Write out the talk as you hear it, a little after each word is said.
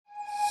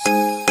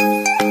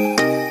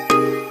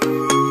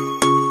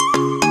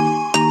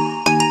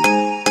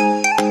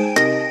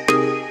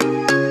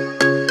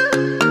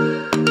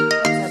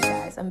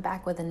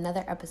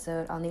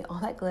episode on the All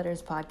That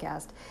Glitters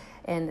podcast.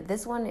 And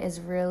this one is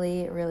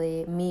really,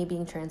 really me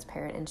being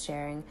transparent and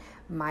sharing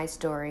my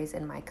stories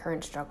and my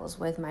current struggles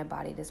with my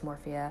body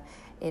dysmorphia.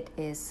 It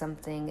is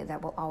something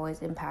that will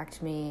always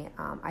impact me.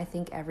 I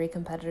think every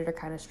competitor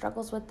kind of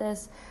struggles with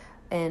this,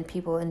 and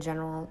people in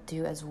general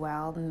do as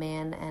well,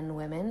 men and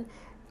women.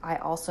 I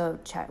also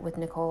chat with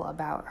Nicole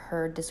about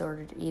her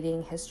disordered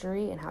eating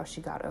history and how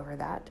she got over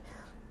that.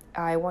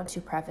 I want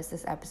to preface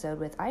this episode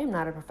with, I am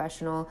not a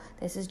professional.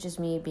 This is just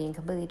me being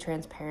completely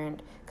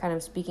transparent, kind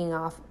of speaking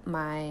off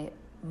my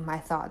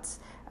thoughts,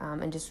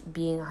 and just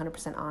being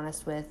 100%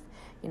 honest with,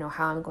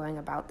 how I'm going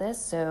about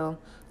this. So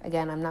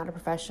again, I'm not a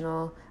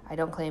professional. I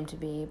don't claim to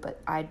be,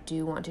 but I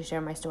do want to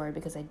share my story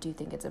because I do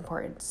think it's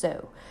important.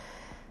 So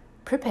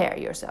prepare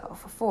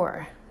yourself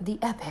for the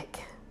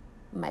epic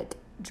mic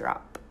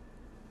drop.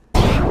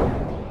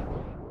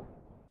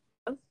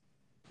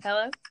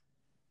 Hello?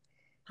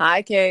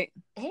 Hi, Kate.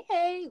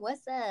 Hey,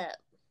 what's up?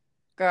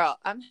 Girl,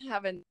 I'm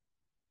having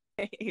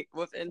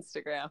with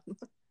Instagram.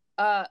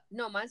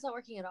 No, mine's not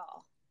working at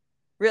all.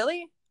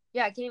 Really?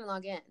 Yeah, I can't even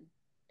log in.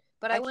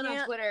 But I went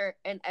on Twitter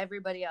and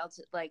everybody else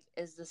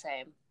is the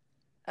same.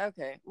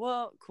 Okay,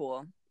 well,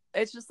 cool.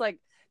 It's just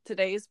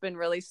today's been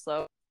really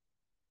slow.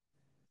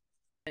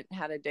 I haven't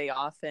had a day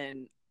off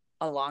in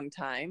a long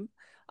time.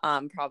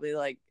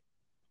 Probably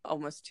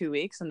almost 2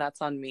 weeks, and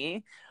that's on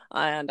me.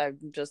 And I'm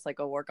just a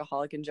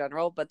workaholic in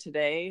general. But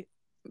today,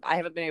 I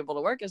haven't been able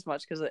to work as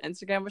much because the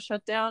Instagram was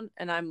shut down.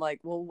 And I'm like,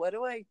 well, what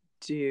do I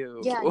do?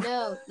 Yeah,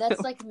 no,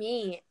 that's like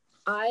me.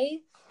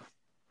 I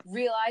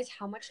realize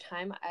how much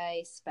time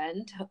I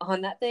spend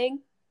on that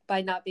thing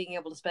by not being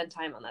able to spend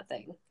time on that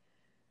thing.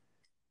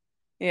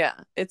 Yeah,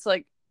 it's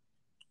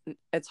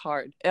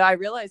hard. I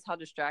realize how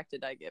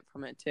distracted I get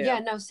from it too. Yeah,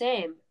 no,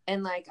 same.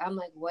 And I'm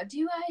like, what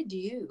do I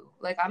do?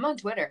 I'm on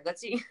Twitter.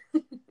 That's you.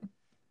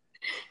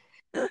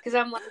 Because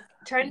I'm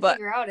trying to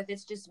figure out if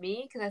it's just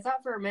me. Because I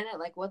thought for a minute,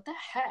 what the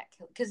heck?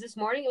 Because this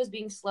morning it was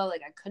being slow. I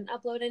couldn't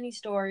upload any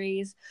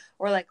stories,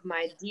 or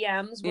my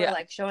DMs were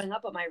showing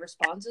up, but my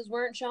responses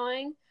weren't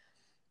showing.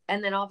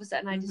 And then all of a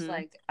sudden, I just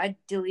I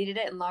deleted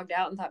it and logged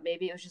out and thought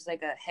maybe it was just a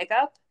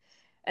hiccup.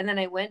 And then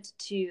I went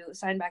to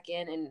sign back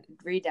in and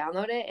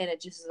re-download it, and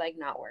it just is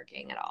not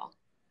working at all.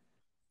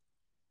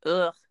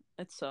 Ugh,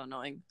 it's so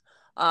annoying.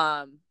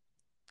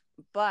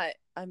 But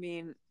I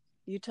mean,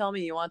 you tell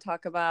me, you want to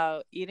talk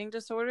about eating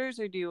disorders,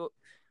 or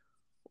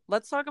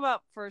let's talk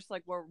about first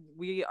where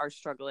we are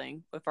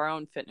struggling with our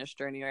own fitness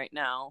journey right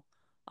now.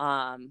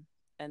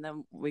 And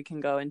then we can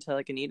go into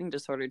an eating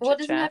disorder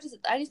chit chat.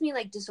 I just mean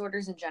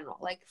disorders in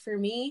general. For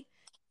me,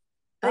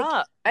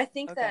 I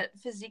think that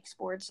physique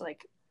sports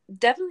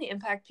definitely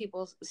impact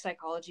people's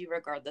psychology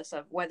regardless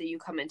of whether you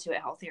come into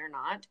it healthy or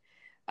not.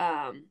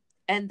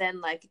 And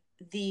then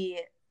the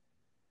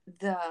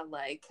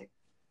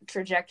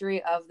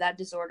trajectory of that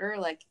disorder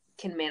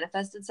can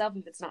manifest itself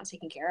if it's not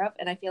taken care of.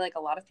 And I feel a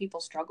lot of people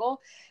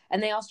struggle,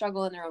 and they all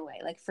struggle in their own way.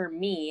 For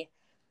me,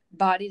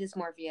 body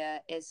dysmorphia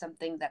is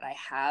something that I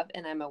have,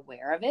 and I'm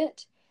aware of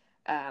it.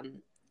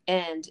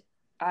 And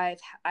I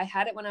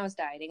had it when I was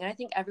dieting, and I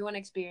think everyone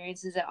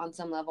experiences it on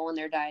some level when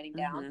they're dieting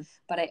down,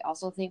 but I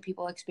also think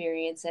people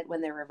experience it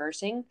when they're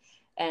reversing,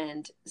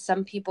 and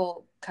some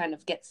people kind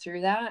of get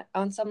through that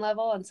on some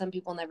level, and some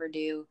people never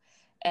do.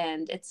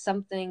 And it's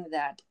something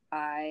that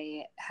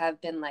I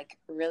have been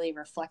really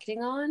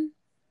reflecting on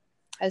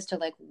as to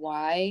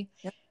why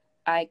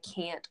I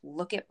can't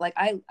look at,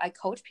 I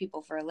coach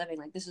people for a living.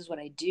 This is what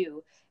I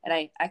do.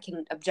 And I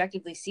can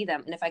objectively see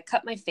them. And if I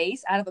cut my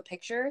face out of a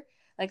picture,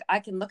 I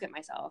can look at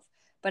myself.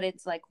 But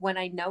it's when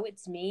I know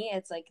it's me,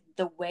 it's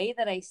the way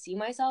that I see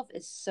myself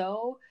is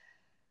so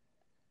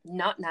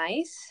not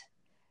nice.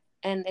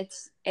 And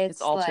it's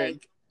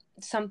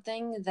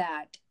something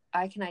that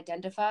I can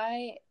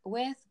identify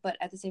with, but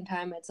at the same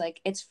time,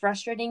 it's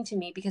frustrating to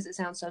me because it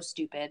sounds so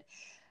stupid.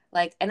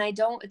 And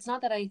it's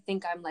not that I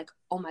think I'm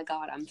oh my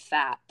God, I'm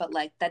fat, but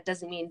that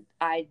doesn't mean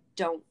I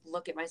don't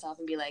look at myself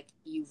and be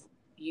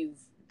you've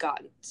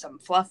got some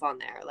fluff on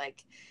there.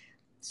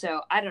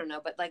 So I don't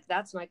know, but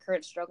that's my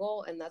current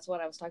struggle. And that's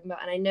what I was talking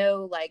about. And I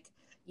know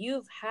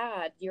you've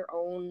had your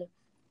own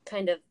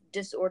kind of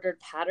disordered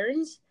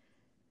patterns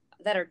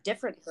that are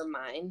different from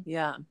mine.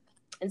 Yeah.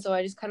 And so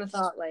I just kind of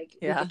thought we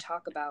could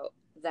talk about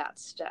that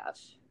stuff.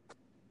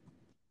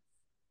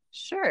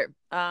 Sure.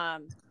 I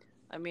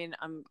mean,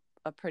 I'm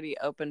a pretty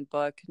open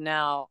book.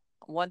 Now,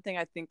 one thing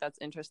I think that's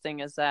interesting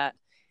is that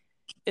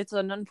it's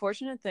an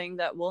unfortunate thing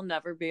that we'll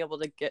never be able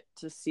to get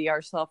to see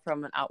ourselves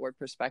from an outward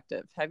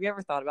perspective. Have you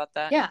ever thought about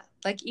that? Yeah.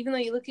 Even though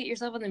you look at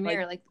yourself in the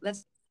mirror,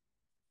 that's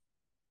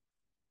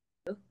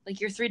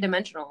you're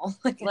three-dimensional.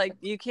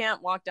 You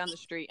can't walk down the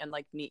street and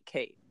meet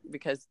Kate,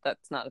 because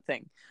that's not a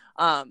thing.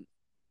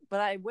 But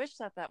I wish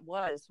that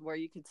was where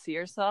you could see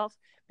yourself,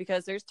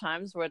 because there's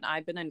times when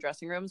I've been in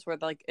dressing rooms where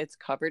it's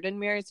covered in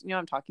mirrors. You know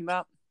what I'm talking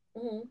about?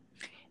 Mm-hmm.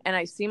 And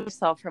I see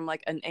myself from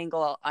an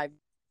angle I've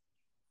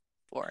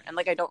for, and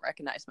I don't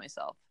recognize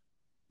myself.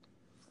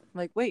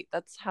 Wait,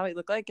 that's how I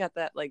look at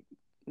that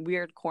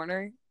weird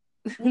corner.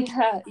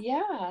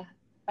 Yeah.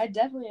 I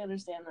definitely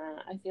understand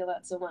that. I feel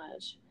that so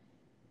much.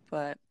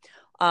 But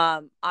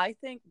I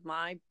think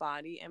my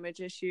body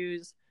image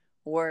issues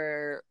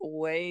were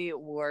way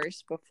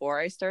worse before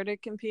I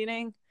started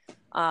competing.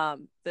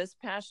 This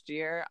past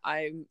year,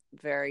 I'm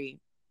very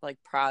like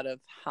proud of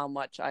how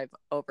much I've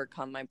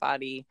overcome my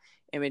body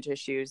image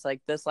issues.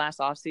 Like this last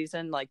off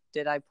season, like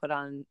did I put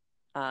on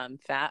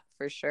fat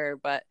for sure,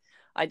 but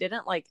I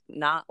didn't like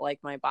not like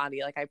my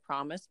body. Like I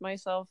promised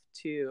myself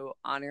to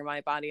honor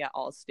my body at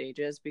all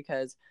stages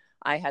because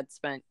I had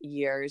spent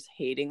years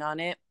hating on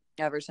it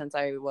ever since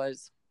I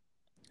was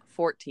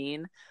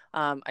 14.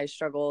 I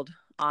struggled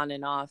on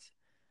and off.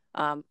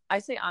 I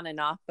say on and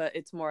off, but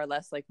it's more or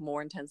less like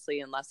more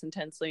intensely and less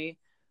intensely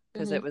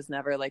because it was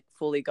never like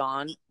fully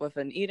gone with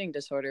an eating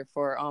disorder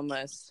for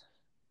almost,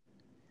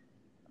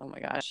 oh my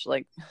gosh,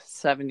 like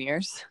 7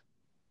 years.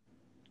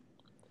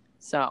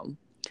 So,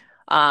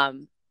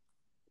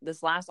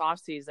 this last off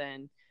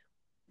season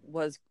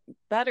was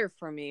better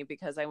for me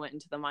because I went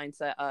into the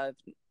mindset of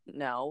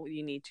no,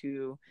 you need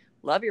to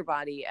love your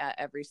body at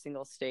every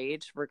single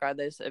stage,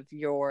 regardless if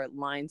your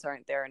lines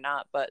aren't there or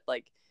not. But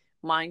like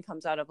mine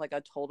comes out of like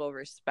a total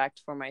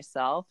respect for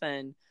myself,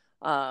 and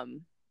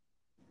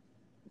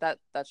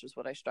that's just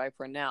what I strive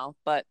for now.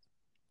 But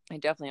I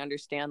definitely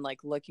understand like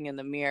looking in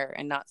the mirror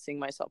and not seeing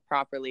myself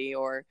properly,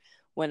 or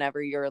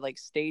whenever you're like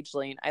stage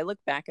lean. I look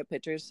back at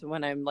pictures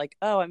when I'm like,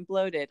 oh, I'm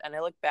bloated, and I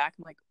look back,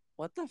 I'm like,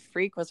 what the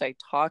freak was I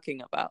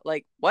talking about?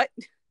 Like, what?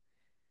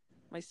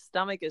 My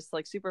stomach is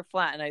like super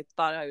flat, and I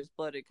thought I was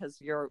bloated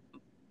because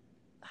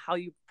how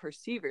you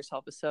perceive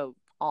yourself is so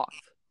off.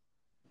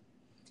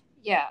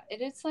 Yeah,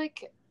 it's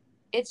like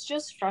it's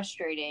just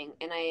frustrating,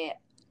 and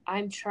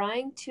I'm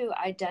trying to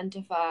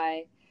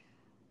identify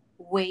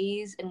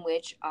ways in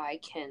which I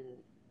can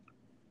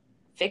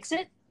fix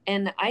it.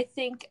 And I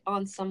think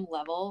on some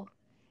level,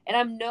 and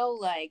I'm no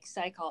like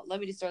let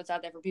me just throw this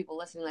out there for people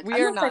listening. Like,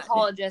 I'm not a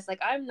psychologist.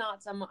 Like, I'm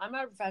not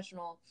a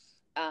professional.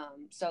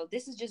 So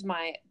this is just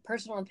my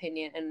personal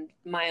opinion and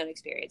my own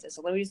experiences.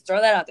 So let me just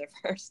throw that out there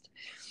first.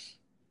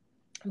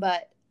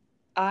 But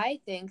I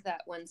think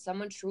that when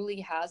someone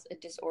truly has a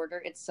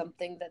disorder, it's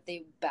something that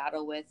they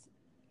battle with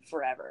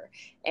forever,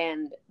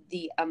 and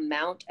the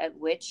amount at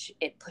which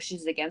it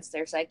pushes against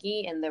their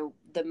psyche and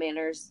the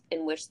manners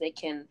in which they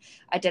can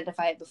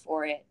identify it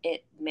before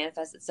it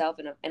manifests itself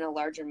in a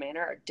larger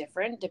manner are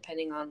different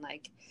depending on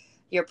like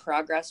your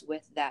progress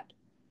with that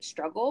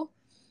struggle.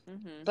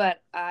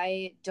 But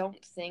I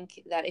don't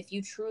think that if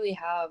you truly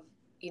have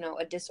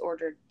a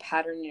disordered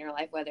pattern in your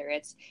life, whether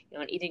it's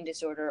an eating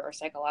disorder or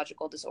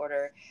psychological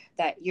disorder,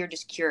 that you're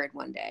just cured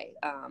one day,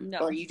 No.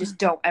 or you just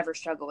don't ever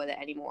struggle with it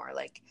anymore.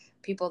 Like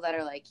people that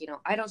are like,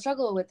 I don't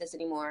struggle with this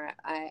anymore,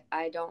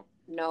 I don't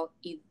know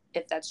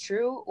if that's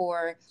true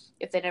or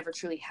if they never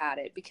truly had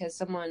it, because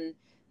someone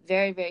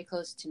very, very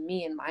close to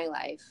me in my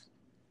life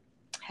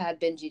had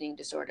binge eating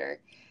disorder,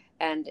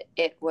 and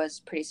it was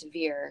pretty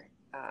severe,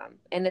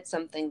 and it's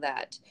something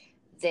that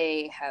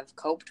they have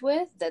coped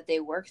with, that they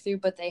work through,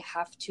 but they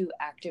have to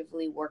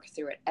actively work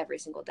through it every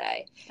single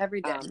day. Every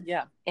day,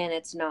 yeah. And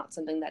it's not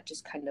something that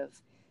just kind of,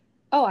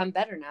 oh, I'm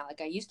better now. Like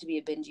I used to be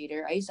a binge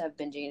eater. I used to have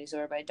binge eating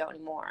disorder, but I don't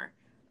anymore.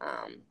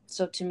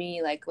 So to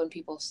me, like when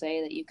people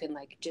say that you can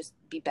like just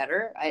be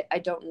better, I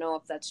don't know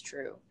if that's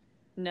true.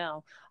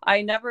 No,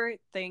 I never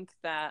think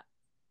that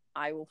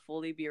I will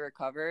fully be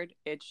recovered.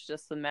 It's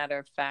just a matter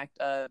of fact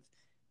of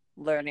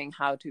learning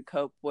how to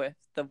cope with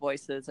the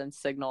voices and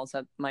signals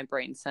that my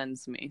brain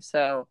sends me.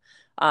 So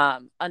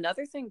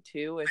another thing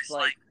too is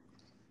like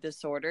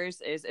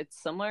disorders is it's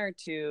similar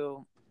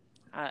to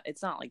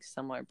it's not like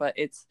similar, but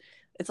it's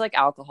like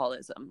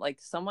alcoholism. Like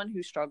someone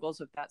who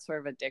struggles with that sort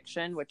of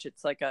addiction, which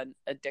it's like an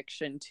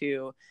addiction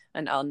to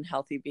an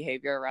unhealthy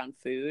behavior around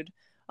food,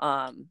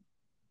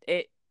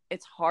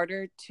 it's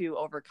harder to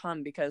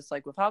overcome because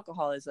like with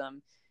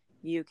alcoholism,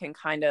 you can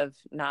kind of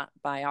not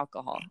buy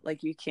alcohol.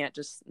 Like you can't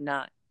just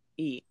not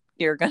eat.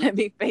 You're going to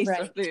be faced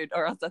with food,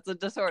 or else that's a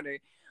disorder.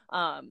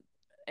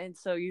 And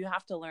so you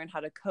have to learn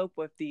how to cope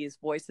with these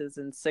voices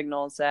and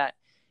signals that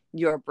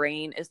your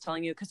brain is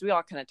telling you, because we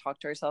all kind of talk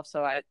to ourselves.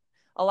 So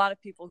a lot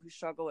of people who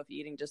struggle with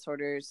eating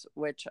disorders,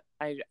 which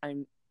I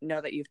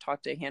know that you've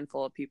talked to a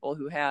handful of people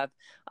who have,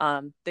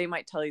 they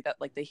might tell you that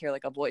like they hear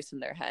like a voice in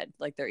their head,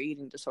 like their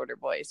eating disorder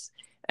voice.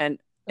 And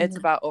it's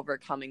about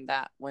overcoming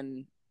that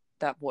when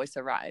that voice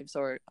arrives,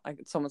 or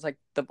it's almost like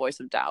the voice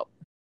of doubt.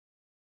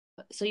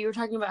 So you were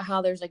talking about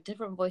how there's like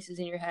different voices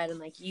in your head, and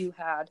like you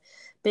had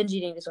binge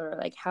eating disorder.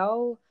 Like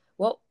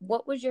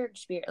what was your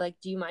experience? Like,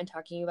 do you mind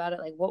talking about it?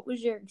 Like, what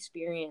was your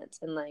experience,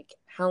 and like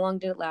how long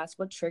did it last?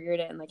 What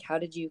triggered it? And like how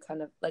did you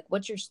kind of like,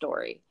 what's your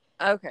story?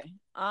 Okay.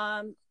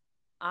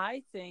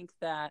 I think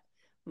that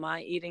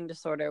my eating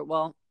disorder,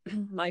 well,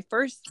 my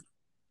first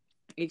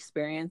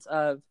experience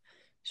of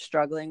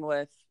struggling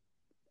with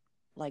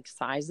like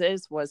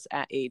sizes was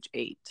at age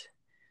 8.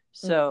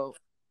 So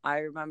I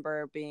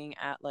remember being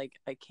at like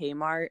a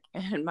Kmart,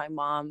 and my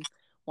mom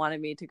wanted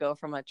me to go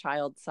from a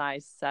child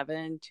size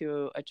 7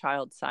 to a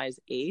child size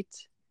 8.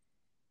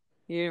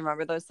 You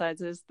remember those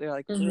sizes? They're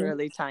like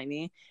really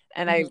tiny.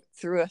 And Mhm. I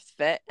threw a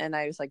fit and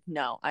I was like,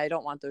 no, I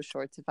don't want those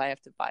shorts if I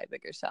have to buy a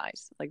bigger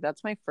size. Like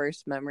that's my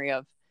first memory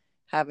of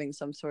having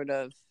some sort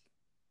of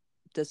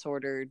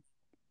disordered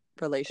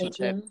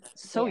relationship. Aging.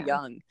 So Yeah.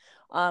 young.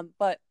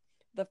 But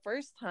the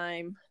first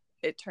time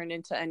it turned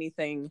into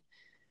anything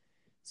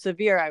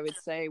severe, I would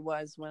say,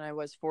 was when I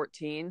was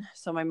 14.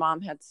 So my mom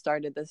had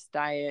started this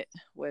diet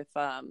with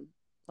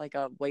like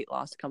a weight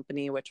loss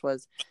company, which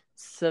was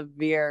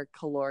severe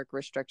caloric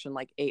restriction,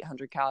 like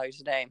 800 calories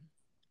a day.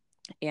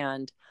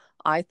 And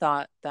I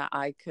thought that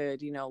I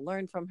could, you know,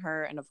 learn from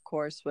her. And of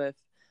course, with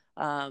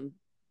um,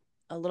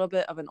 a little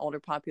bit of an older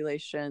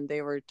population,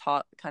 they were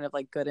taught kind of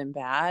like good and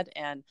bad.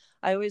 And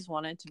I always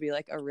wanted to be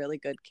like a really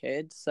good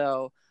kid.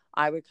 So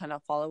I would kind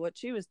of follow what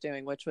she was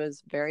doing, which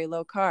was very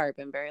low carb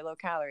and very low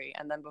calorie.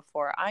 And then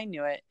before I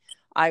knew it,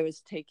 I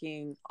was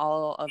taking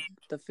all of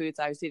the foods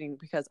I was eating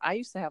because I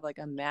used to have like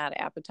a mad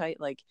appetite,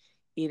 like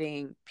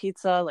eating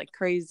pizza like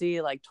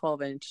crazy, like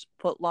 12-inch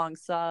foot long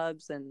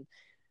subs and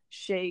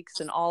shakes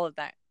and all of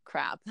that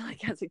crap,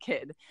 like as a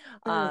kid.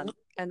 And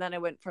then I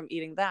went from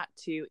eating that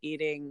to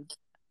eating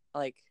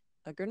like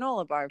a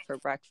granola bar for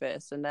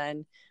breakfast. And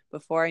then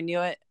before I knew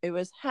it, it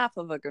was half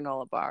of a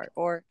granola bar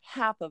or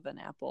half of an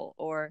apple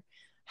or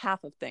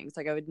half of things.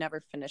 Like I would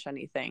never finish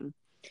anything.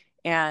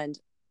 And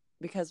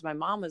because my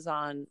mom was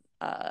on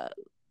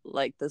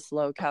like this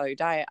low calorie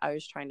diet, I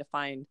was trying to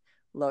find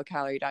low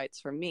calorie diets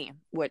for me,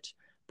 which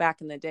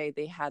back in the day,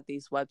 they had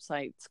these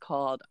websites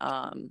called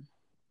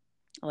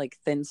like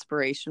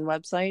Thinspiration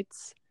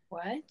websites.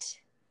 What?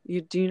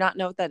 You do not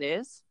know what that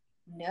is?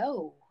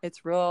 No.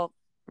 It's real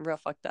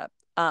fucked up.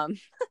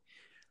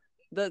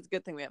 That's a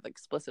good thing we have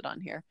explicit on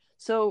here.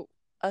 So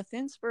a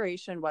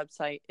Thinspiration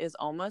website is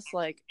almost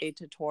like a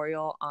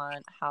tutorial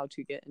on how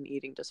to get an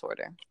eating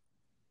disorder.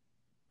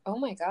 Oh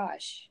my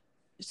gosh.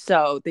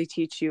 So they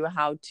teach you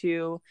how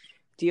to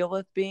deal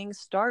with being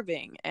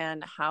starving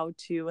and how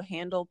to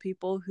handle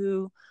people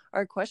who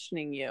are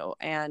questioning you,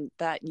 and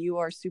that you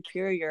are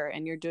superior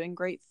and you're doing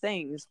great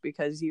things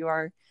because you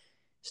are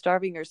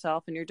starving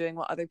yourself and you're doing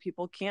what other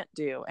people can't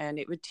do. And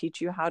it would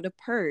teach you how to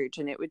purge,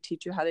 and it would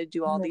teach you how to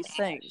do all these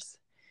things.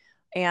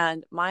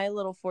 And my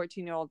little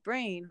 14-year-old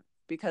brain,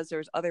 because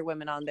there's other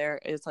women on there,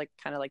 is like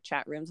kind of like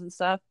chat rooms and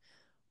stuff.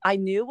 I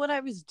knew what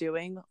I was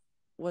doing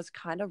was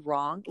kind of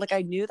wrong. Like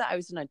I knew that I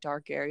was in a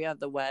dark area of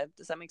the web.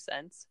 Does that make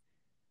sense?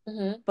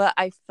 But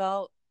I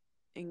felt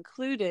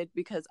included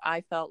because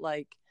I felt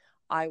like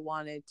I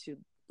wanted to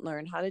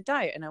learn how to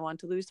diet and I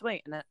wanted to lose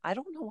weight. And I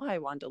don't know why I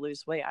wanted to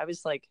lose weight. I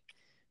was like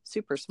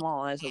super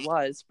small as it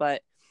was,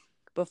 but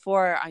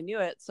before I knew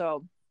it,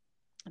 so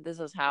this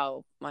is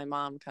how my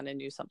mom kind of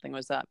knew something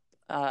was up.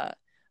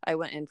 I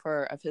went in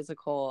for a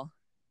physical,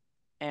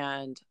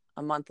 and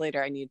a month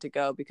later I needed to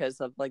go because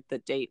of like the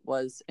date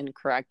was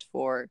incorrect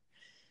for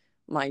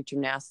my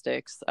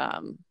gymnastics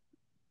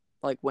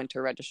like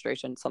winter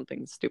registration,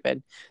 something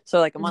stupid. So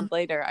like a month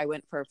later I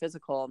went for a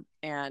physical,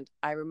 and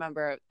I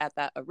remember at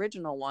that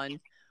original one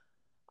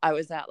I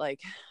was at like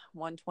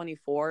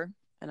 124,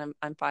 and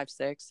I'm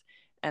 5'6",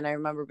 and I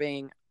remember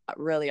being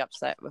really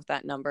upset with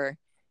that number,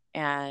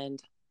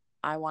 and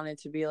I wanted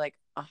to be like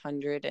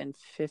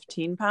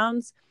 115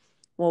 pounds.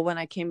 Well, when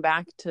I came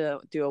back to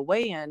do a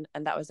weigh-in,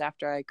 and that was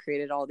after I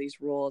created all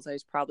these rules, I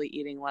was probably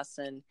eating less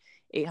than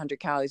 800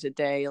 calories a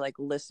day, like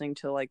listening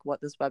to like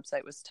what this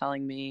website was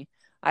telling me.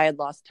 I had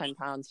lost 10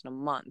 pounds in a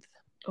month.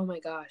 Oh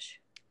my gosh.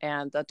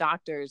 And the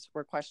doctors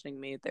were questioning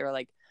me. They were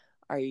like,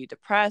 are you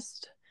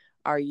depressed?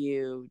 Are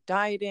you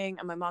dieting?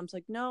 And my mom's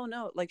like, no,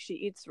 like she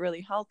eats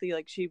really healthy.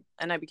 Like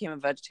and I became a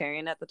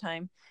vegetarian at the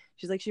time.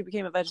 She's like, she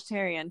became a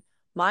vegetarian.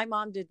 My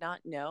mom did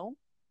not know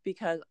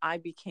because I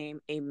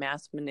became a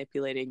mass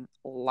manipulating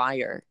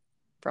liar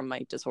from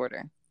my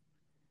disorder.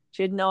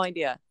 She had no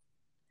idea.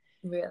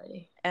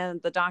 Really? And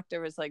the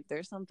doctor was like,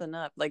 there's something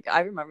up. Like,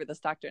 I remember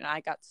this doctor, and I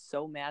got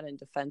so mad and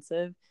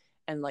defensive.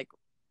 And like,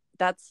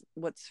 that's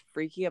what's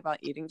freaky about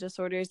eating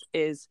disorders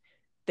is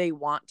they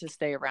want to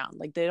stay around.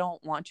 Like, they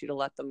don't want you to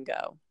let them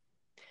go.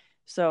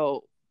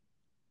 So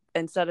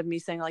instead of me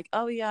saying like,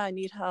 oh yeah, I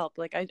need help,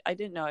 like I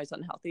didn't know I was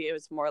unhealthy. It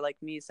was more like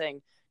me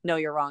saying, no,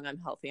 you're wrong. I'm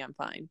healthy. I'm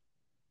fine.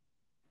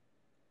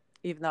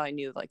 Even though I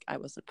knew like I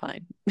wasn't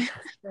fine.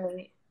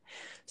 Right.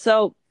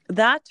 So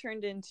that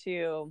turned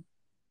into,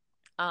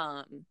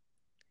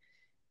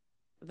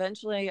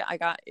 eventually I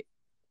got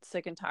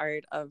sick and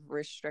tired of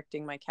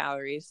restricting my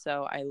calories.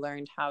 So I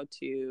learned how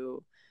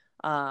to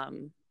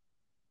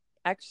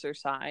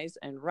exercise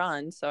and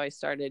run. So I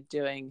started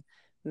doing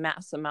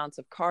mass amounts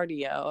of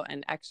cardio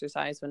and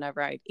exercise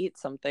whenever I'd eat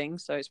something.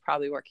 So I was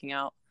probably working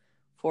out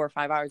 4 or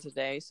 5 hours a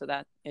day. So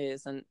that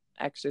is an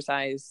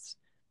exercise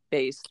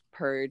based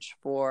purge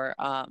for,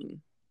 I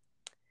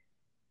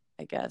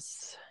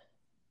guess,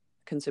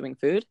 consuming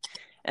food.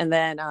 And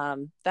then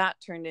that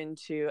turned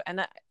into,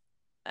 and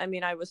I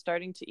mean, I was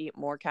starting to eat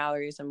more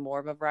calories and more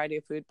of a variety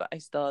of food, but I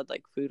still had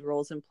like food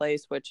rules in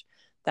place, which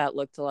that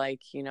looked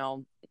like, you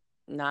know,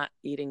 not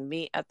eating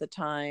meat at the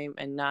time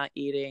and not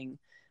eating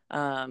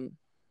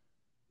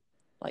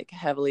like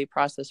heavily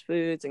processed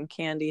foods and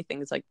candy,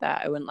 things like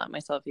that. I wouldn't let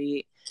myself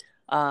eat.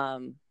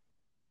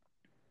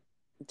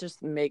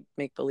 Just make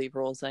believe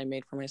rules that I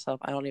made for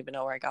myself. I don't even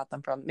know where I got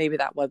them from. Maybe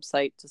that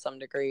website to some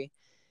degree.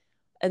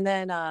 And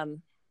then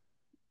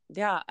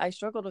yeah, I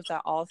struggled with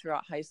that all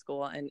throughout high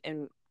school, and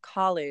in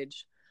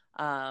college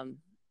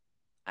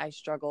I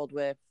struggled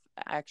with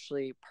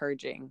actually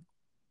purging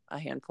a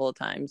handful of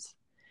times,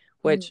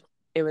 which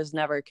it was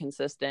never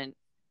consistent,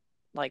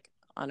 like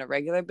on a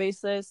regular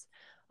basis.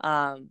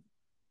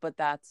 But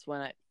that's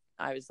when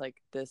I was like,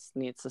 this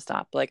needs to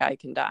stop. Like, I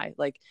can die.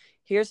 Like,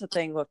 here's the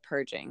thing with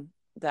purging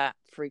that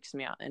freaks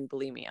me out in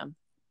bulimia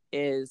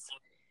is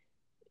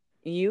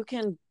you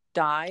can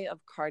die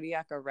of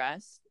cardiac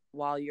arrest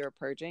while you're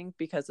purging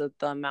because of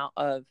the amount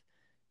of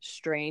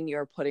strain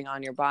you're putting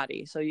on your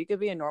body. So you could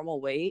be a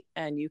normal weight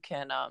and you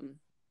can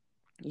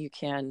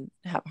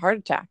have a heart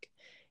attack.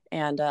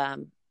 And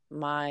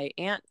my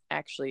aunt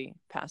actually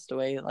passed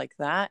away like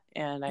that.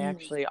 And I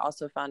actually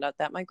also found out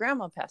that my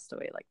grandma passed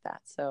away like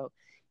that. So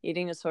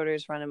eating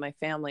disorders run in my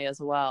family as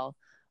well.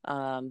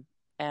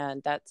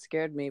 And that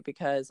scared me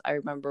because I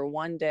remember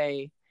one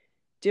day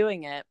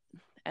doing it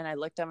and I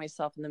looked at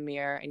myself in the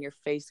mirror and your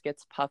face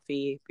gets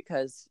puffy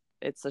because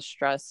it's a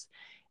stress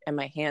and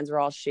my hands were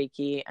all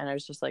shaky. And I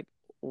was just like,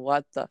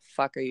 what the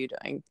fuck are you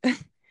doing?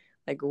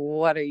 Like,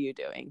 what are you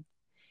doing?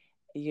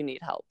 You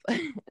need help.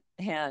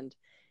 And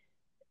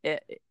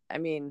it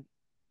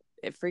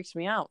freaks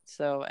me out.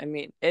 So, I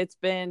mean,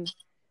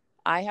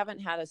 I haven't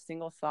had a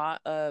single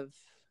thought of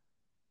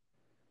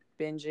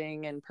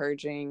binging and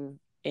purging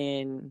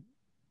in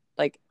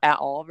like at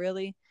all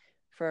really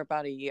for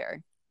about a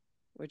year,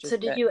 which is So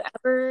good.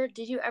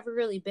 did you ever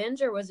really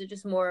binge, or was it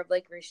just more of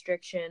like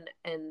restriction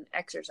and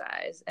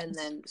exercise and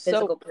then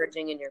physical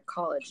purging in your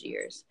college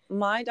years?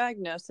 My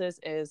diagnosis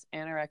is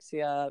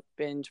anorexia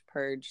binge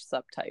purge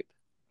subtype,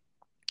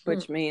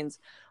 which means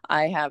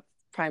I have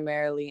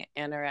primarily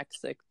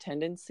anorexic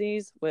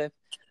tendencies with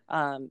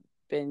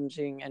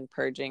binging and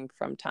purging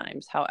from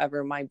times.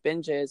 However, my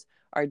binges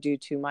are due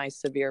to my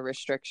severe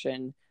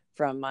restriction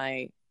from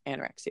my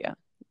anorexia.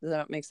 Does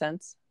that make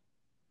sense?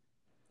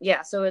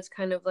 Yeah, so it's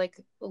kind of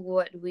like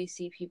what we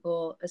see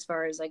people as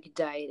far as like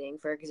dieting,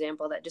 for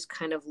example, that just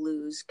kind of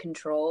lose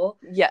control.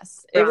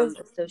 Yes, it was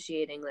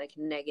associating like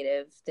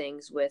negative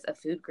things with a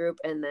food group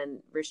and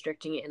then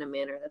restricting it in a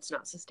manner that's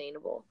not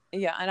sustainable.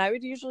 Yeah, and I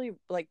would usually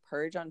like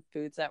purge on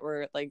foods that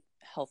were like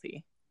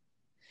healthy.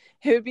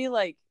 It would be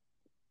like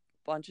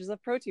bunches of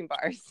protein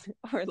bars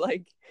or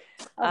like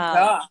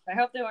gosh, I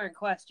hope they were in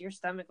Quest. Your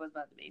stomach was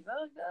about to be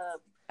bugged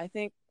up. I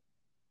think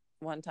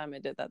one time I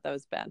did that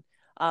was bad.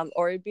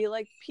 Or it'd be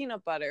like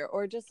peanut butter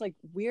or just like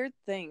weird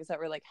things that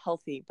were like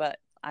healthy, but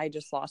I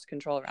just lost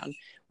control around,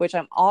 which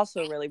I'm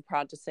also really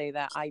proud to say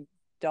that I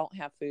don't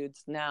have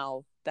foods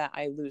now that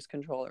I lose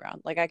control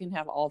around. Like I can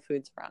have all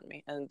foods around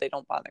me and they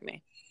don't bother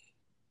me.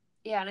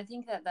 Yeah, and I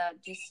think that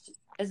just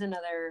is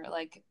another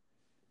like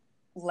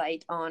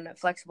light on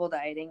flexible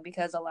dieting,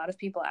 because a lot of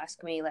people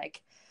ask me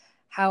like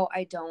how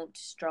I don't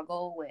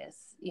struggle with,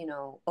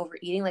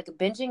 overeating. Like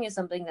binging is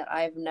something that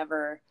I've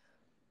never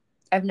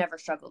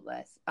struggled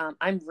with.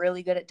 I'm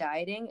really good at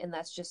dieting, and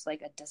that's just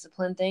like a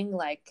discipline thing.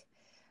 Like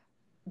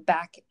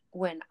back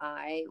when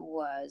I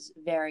was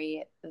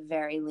very,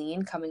 very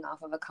lean coming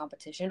off of a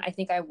competition, I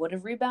think I would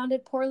have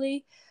rebounded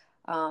poorly.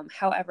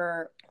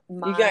 However,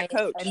 my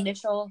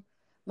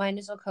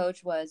initial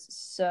coach was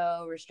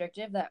so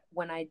restrictive that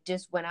when I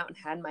just went out and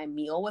had my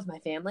meal with my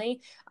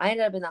family, I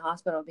ended up in the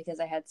hospital because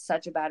I had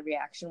such a bad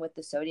reaction with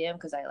the sodium,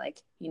 because I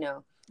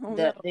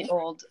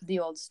the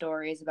old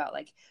stories about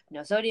like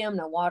no sodium,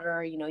 no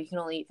water, you can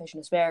only eat fish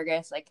and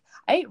asparagus. Like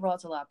I ate raw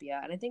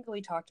tilapia, and I think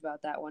we talked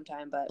about that one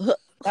time, but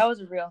that was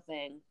a real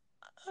thing.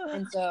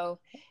 And so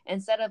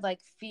instead of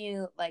like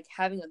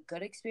having a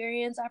good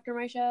experience after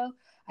my show,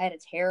 I had a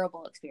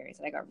terrible experience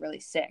and I got really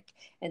sick.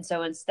 And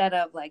so instead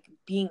of like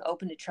being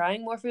open to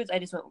trying more foods, I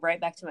just went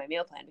right back to my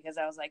meal plan, because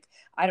I was like,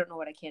 I don't know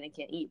what I can and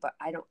can't eat, but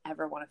I don't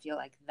ever want to feel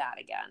like that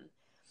again.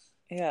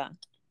 Yeah.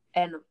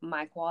 And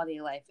my quality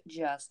of life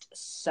just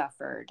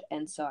suffered.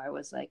 And so I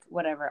was like,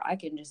 whatever, I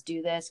can just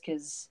do this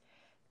because,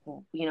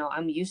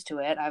 I'm used to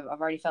it. I've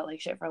already felt like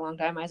shit for a long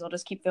time. Might as well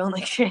just keep feeling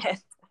like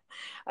shit.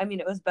 I mean,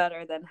 it was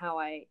better than how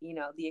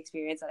the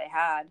experience that I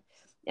had.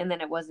 And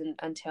then it wasn't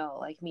until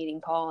like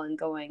meeting Paul and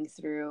going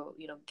through,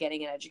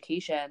 getting an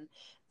education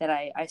that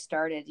I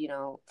started,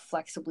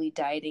 flexibly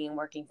dieting and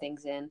working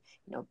things in,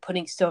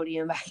 putting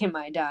sodium back in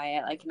my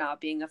diet, like not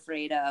being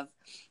afraid of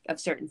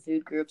certain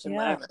food groups and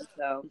whatever.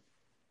 So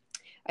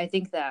I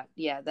think that,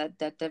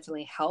 that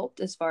definitely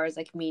helped as far as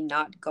like me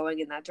not going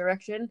in that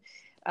direction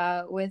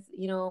with,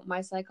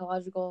 my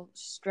psychological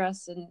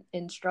stress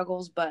and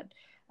struggles. But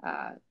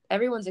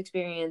everyone's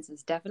experience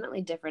is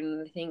definitely different.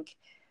 And I think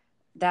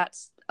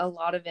that's a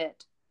lot of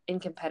it in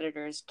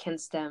competitors can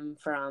stem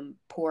from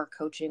poor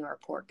coaching or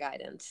poor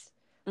guidance,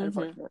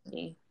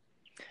 unfortunately.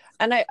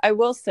 And I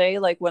will say,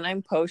 like, when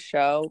I'm post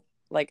show,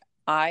 like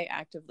I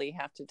actively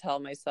have to tell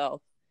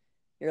myself,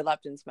 your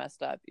leptin's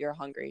messed up, you're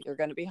hungry, you're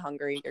going to be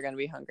hungry, you're going to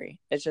be hungry.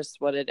 It's just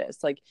what it is.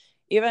 Like,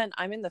 even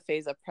I'm in the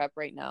phase of prep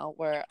right now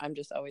where I'm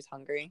just always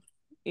hungry.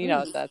 You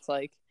know, that's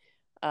like,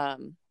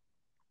 and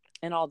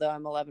although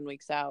I'm 11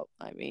 weeks out,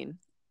 I mean,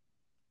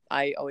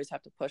 I always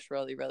have to push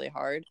really, really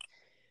hard.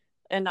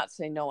 And not to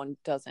say no one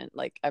doesn't,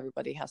 like,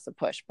 everybody has to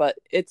push, but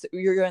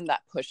you're in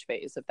that push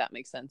phase, if that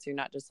makes sense. You're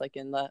not just like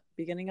in the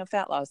beginning of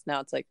fat loss. Now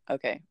it's like,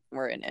 okay,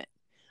 we're in it.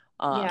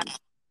 Yeah.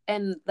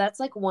 And that's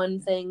like one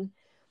thing.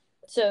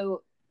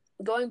 So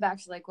going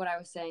back to like what I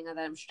was saying that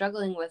I'm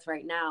struggling with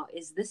right now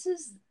is this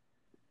is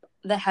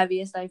the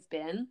heaviest I've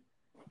been.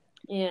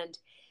 And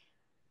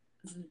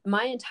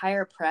my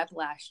entire prep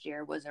last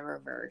year was a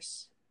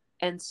reverse.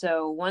 And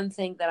so one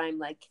thing that I'm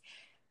like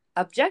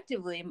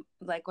objectively,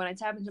 like when I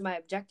tap into my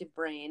objective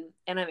brain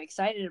and I'm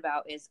excited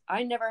about is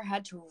I never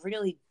had to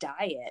really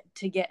diet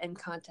to get in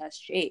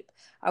contest shape.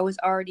 I was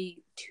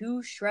already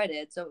too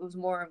shredded. So it was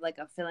more of like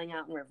a filling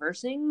out and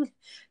reversing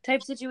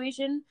type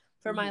situation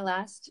for my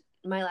last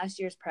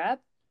year's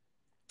prep.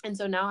 And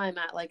so now I'm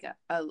at like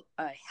a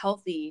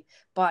healthy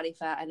body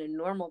fat and a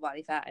normal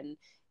body fat. And,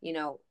 you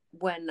know,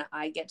 when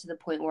I get to the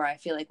point where I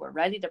feel like we're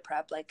ready to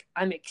prep, like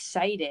I'm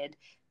excited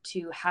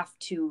to have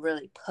to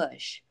really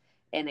push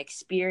and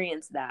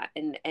experience that.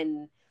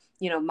 And,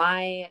 you know,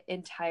 my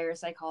entire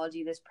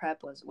psychology, this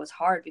prep was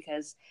hard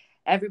because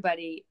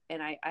everybody,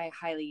 and I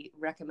highly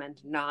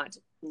recommend not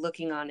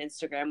looking on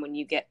Instagram when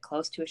you get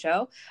close to a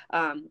show.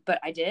 But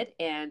I did.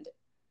 And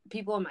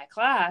people in my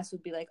class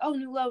would be like, oh,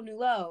 new low, new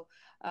low.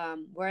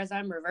 Whereas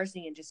I'm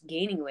reversing and just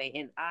gaining weight,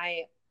 and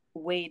I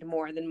weighed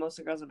more than most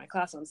of the girls in my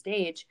class on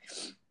stage,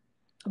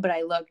 but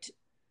I looked,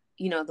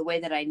 you know, the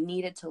way that I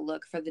needed to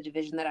look for the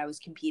division that I was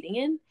competing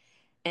in.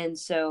 And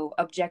so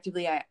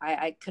objectively,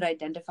 I could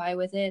identify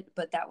with it,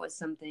 but that was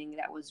something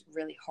that was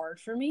really hard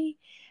for me.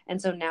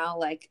 And so now,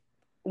 like,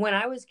 when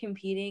I was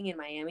competing in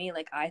Miami,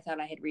 like, I thought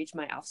I had reached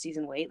my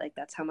off-season weight. Like,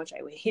 that's how much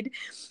I weighed.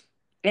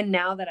 And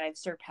now that I've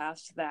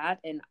surpassed that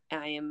and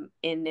I am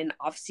in an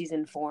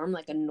off-season form,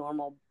 like a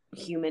normal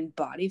human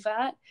body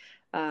fat,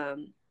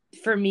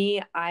 for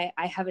me, I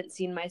haven't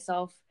seen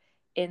myself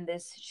in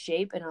this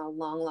shape in a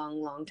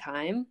long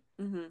time.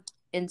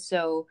 And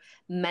so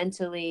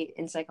mentally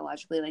and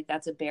psychologically, like,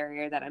 that's a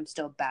barrier that I'm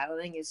still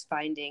battling, is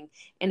finding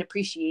an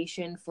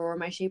appreciation for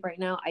my shape right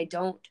now. I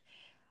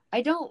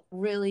don't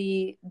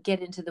really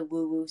get into the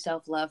woo-woo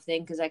self-love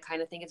thing because I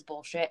kind of think it's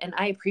bullshit, and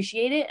I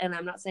appreciate it. And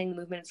I'm not saying the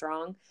movement is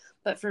wrong,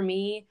 but for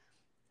me,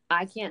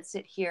 I can't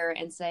sit here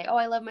and say, oh,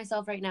 I love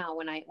myself right now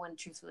when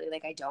truthfully,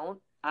 like, I don't.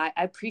 I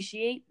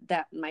appreciate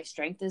that my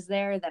strength is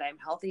there, that I'm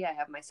healthy. I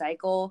have my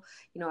cycle,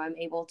 you know, I'm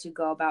able to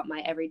go about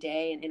my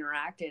everyday and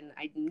interact, and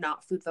I'm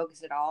not food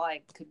focused at all.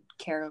 I could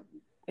care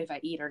if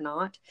I eat or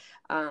not.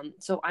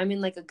 So I'm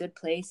in like a good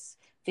place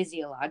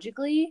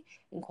physiologically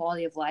and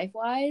quality of life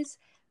wise.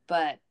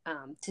 But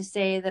to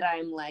say that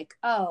I'm like,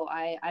 oh,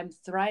 I'm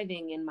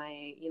thriving in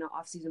my, you know,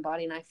 off-season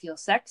body and I feel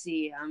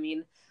sexy, I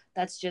mean,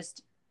 that's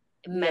just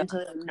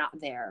mentally not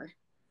there.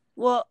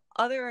 Well,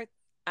 other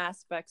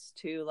aspects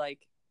too,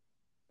 like,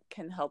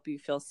 can help you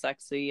feel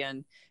sexy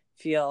and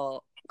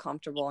feel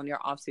comfortable in your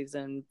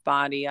off-season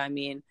body. I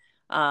mean,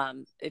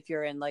 if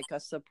you're in like a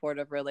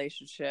supportive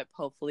relationship,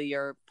 hopefully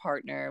your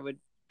partner would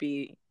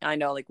be, I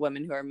know like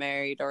women who are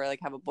married or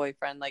like have a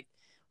boyfriend, like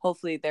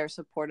hopefully they're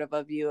supportive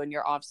of you and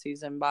your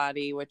off-season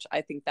body, which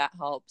I think that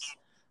helps.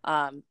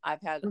 I'm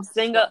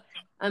single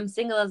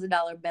as a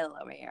dollar bill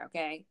over here.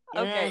 Okay.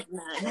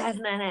 That's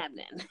not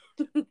happening.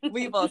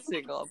 We both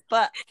single,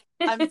 but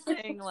I'm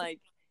saying, like,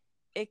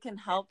 it can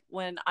help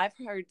when I've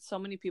heard so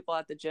many people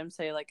at the gym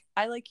say, like,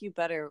 I like you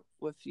better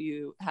with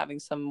you having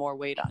some more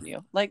weight on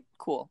you. Like,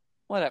 cool,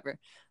 whatever.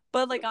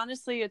 But like,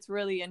 honestly, it's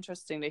really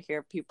interesting to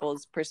hear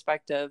people's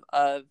perspective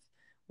of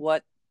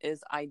what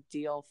is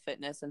ideal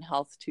fitness and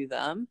health to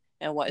them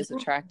and what is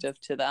attractive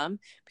to them.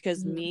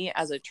 Because me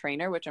as a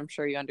trainer, which I'm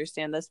sure you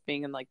understand this,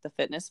 being in like the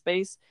fitness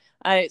space,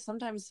 I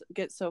sometimes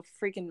get so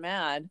freaking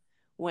mad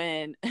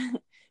when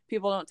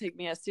people don't take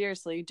me as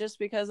seriously just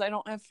because I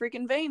don't have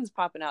freaking veins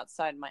popping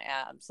outside my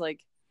abs.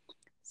 Like,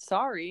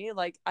 sorry,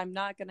 like, I'm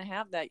not going to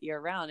have that year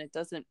round. It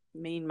doesn't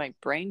mean my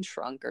brain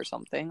shrunk or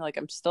something. Like,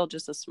 I'm still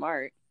just as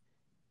smart.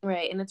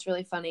 Right. And it's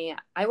really funny.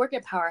 I work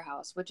at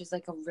Powerhouse, which is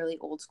like a really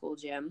old school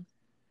gym.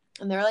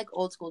 And they're like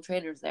old school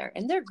trainers there.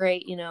 And they're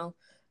great, you know.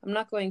 I'm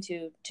not going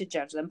to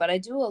judge them, but I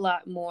do a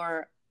lot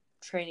more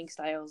training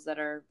styles that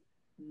are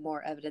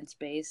more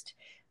evidence-based,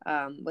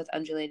 with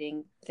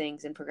undulating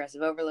things and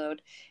progressive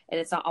overload. And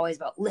it's not always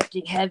about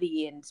lifting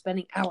heavy and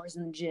spending hours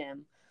in the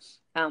gym.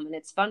 And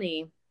it's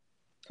funny,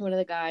 one of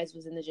the guys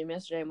was in the gym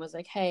yesterday and was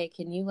like, hey,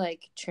 can you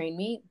like train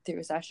me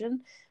through a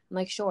session? I'm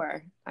like,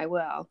 sure, I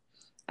will.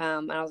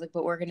 And I was like,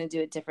 but we're going to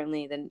do it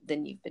differently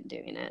than you've been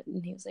doing it.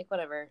 And he was like,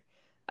 whatever.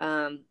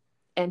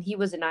 And he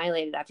was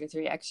annihilated after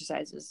 3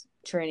 exercises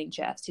training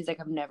chest. He's like,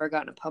 I've never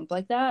gotten a pump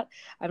like that.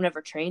 I've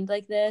never trained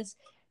like this.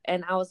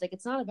 And I was like,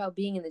 it's not about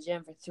being in the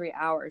gym for 3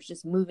 hours,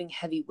 just moving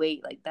heavy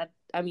weight like that.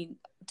 I mean,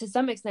 to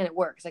some extent it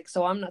works. Like,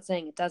 so I'm not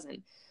saying it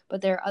doesn't,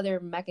 but there are other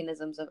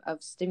mechanisms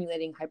of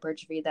stimulating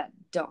hypertrophy that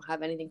don't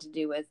have anything to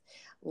do with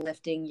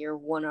lifting your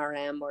 1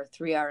 RM or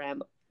 3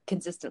 RM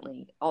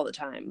consistently all the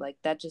time. Like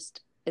that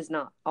just is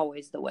not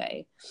always the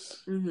way.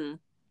 Mm-hmm.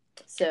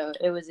 So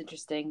it's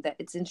interesting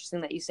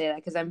that you say that,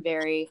 because I'm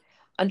very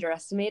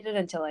underestimated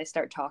until I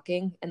start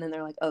talking, and then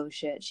they're like, oh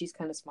shit, she's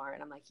kind of smart,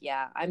 and I'm like,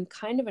 yeah, I'm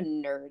kind of a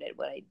nerd at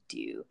what I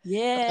do.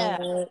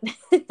 Yeah.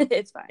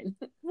 It's fine.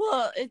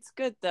 Well, it's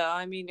good though.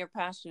 I mean, you're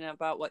passionate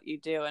about what you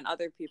do, and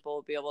other people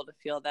will be able to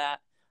feel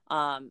that.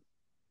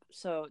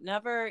 So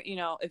never,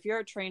 if you're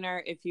a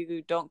trainer, if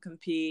you don't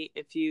compete,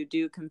 if you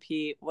do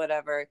compete,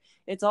 whatever,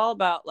 it's all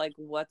about like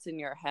what's in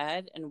your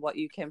head and what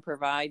you can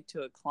provide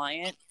to a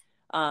client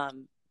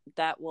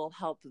that will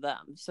help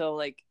them. So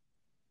like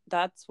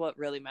that's what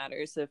really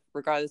matters, if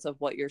regardless of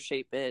what your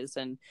shape is.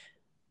 And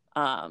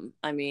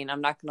I mean,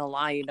 I'm not gonna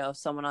lie,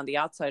 someone on the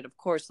outside, of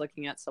course,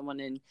 looking at someone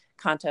in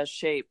contest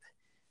shape,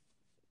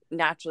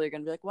 naturally you're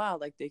going to be like, wow,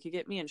 like they could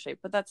get me in shape,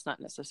 but that's not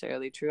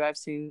necessarily true. I've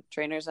seen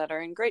trainers that are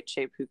in great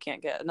shape who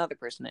can't get another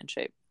person in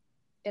shape.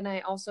 And I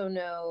also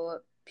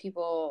know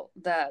people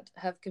that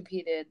have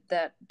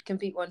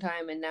compete one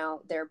time and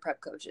now they're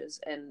prep coaches,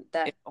 and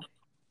that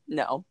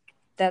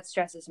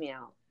stresses me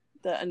out.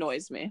 That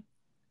annoys me.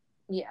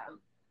 Yeah.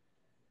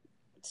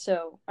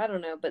 So I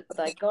don't know, but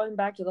like going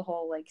back to the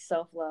whole like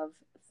self-love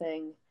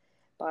thing,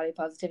 body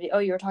positivity. Oh,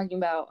 you were talking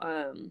about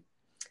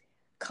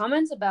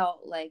comments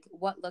about like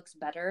what looks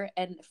better,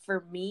 and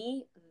for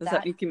me, does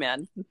that make you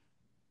mad?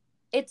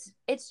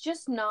 It's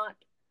just not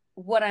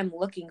what I'm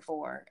looking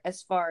for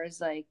as far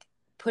as like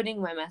putting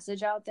my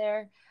message out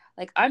there.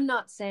 Like I'm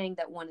not saying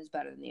that one is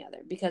better than the other,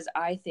 because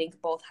I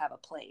think both have a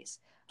place.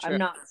 True.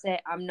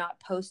 I'm not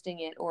posting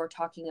it or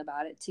talking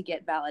about it to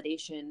get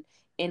validation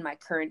in my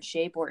current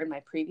shape or in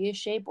my previous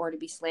shape, or to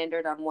be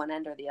slandered on one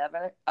end or the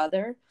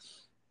other.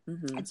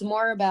 Mm-hmm. It's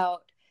more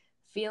about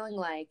feeling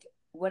like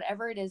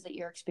whatever it is that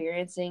you're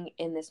experiencing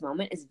in this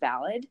moment is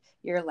valid.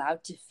 You're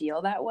allowed to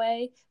feel that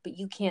way, but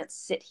you can't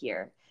sit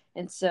here.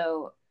 And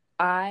so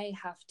I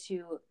have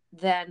to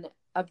then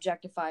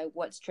objectify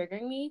what's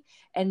triggering me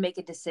and make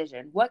a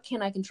decision. What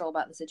can I control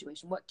about the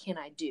situation? What can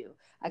I do?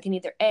 I can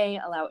either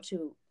allow it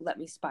to let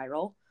me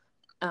spiral.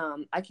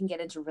 I can get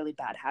into really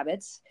bad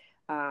habits.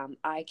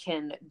 I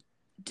can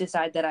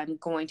decide that I'm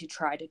going to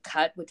try to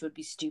cut, which would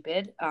be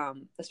stupid,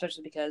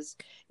 especially because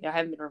I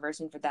haven't been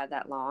reversing for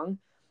that long.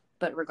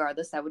 But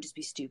regardless, that would just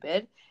be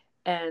stupid.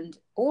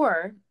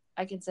 Or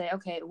I can say,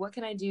 okay, what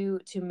can I do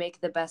to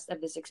make the best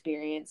of this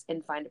experience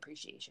and find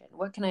appreciation?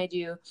 What can I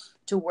do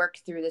to work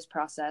through this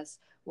process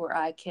where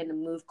I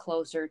can move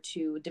closer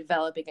to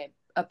developing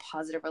a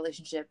positive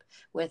relationship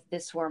with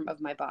this form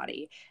of my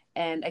body?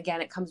 And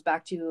again, it comes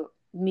back to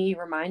me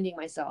reminding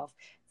myself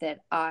that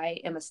I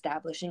am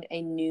establishing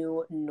a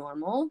new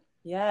normal.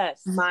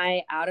 Yes.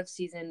 My out of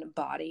season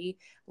body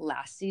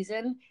last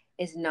season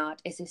is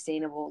not a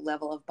sustainable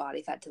level of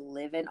body fat to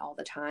live in all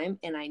the time.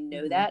 And I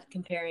know that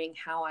comparing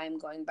how I'm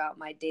going about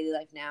my daily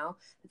life now,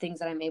 the things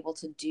that I'm able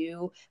to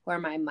do, where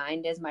my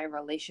mind is, my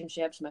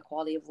relationships, my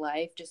quality of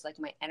life, just like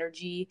my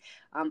energy,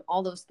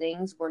 all those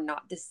things were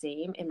not the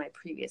same in my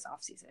previous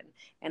off season.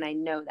 And I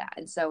know that.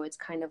 And so it's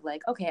kind of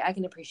like, okay, I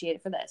can appreciate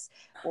it for this.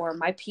 Or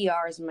my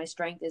PRs and my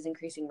strength is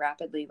increasing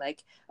rapidly.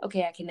 Like,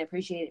 okay, I can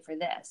appreciate it for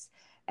this.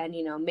 And,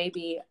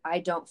 maybe I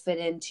don't fit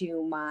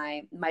into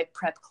my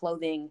prep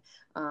clothing.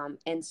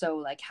 And so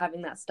like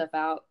having that stuff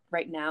out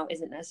right now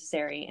isn't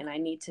necessary. And I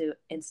need to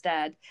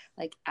instead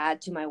like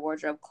add to my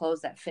wardrobe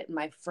clothes that fit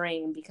my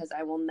frame, because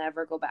I will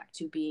never go back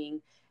to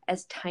being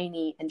as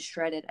tiny and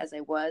shredded as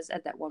I was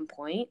at that one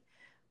point.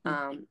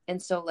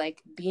 And so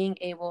like being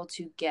able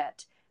to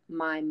get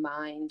my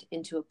mind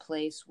into a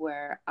place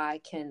where I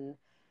can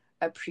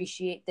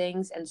appreciate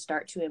things and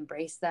start to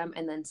embrace them,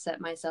 and then set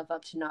myself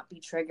up to not be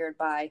triggered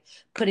by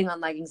putting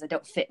on leggings that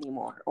don't fit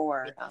anymore,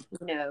 or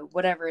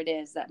whatever it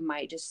is that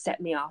might just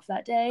set me off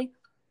that day.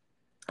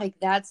 Like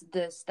that's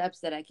the steps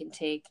that I can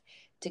take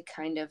to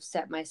kind of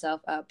set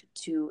myself up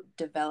to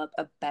develop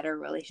a better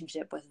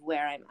relationship with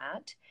where I'm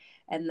at.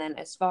 And then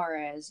as far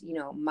as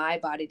my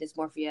body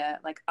dysmorphia,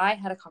 like I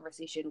had a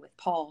conversation with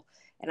Paul,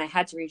 and I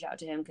had to reach out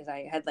to him because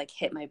I had like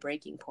hit my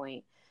breaking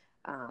point.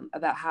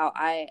 About how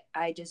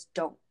I just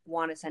don't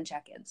want to send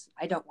check-ins.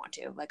 I don't want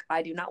to. Like,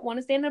 I do not want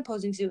to stand in a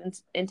posing suit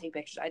and take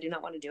pictures. I do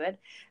not want to do it.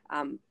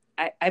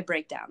 I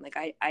break down. Like,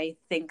 I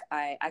think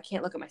I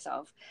can't look at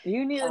myself.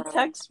 You need to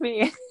text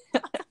me.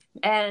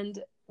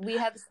 And we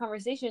had this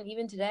conversation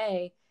even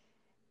today,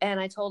 and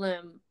I told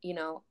him,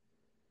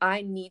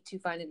 I need to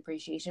find an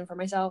appreciation for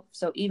myself.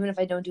 So even if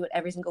I don't do it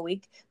every single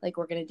week, like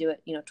we're going to do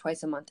it,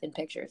 twice a month in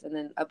pictures, and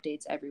then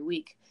updates every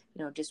week,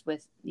 just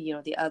with,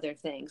 the other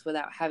things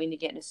without having to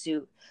get in a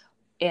suit.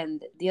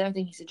 And the other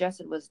thing he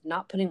suggested was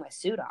not putting my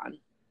suit on.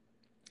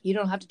 You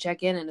don't have to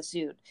check in a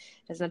suit.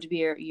 It doesn't have to be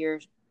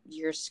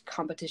your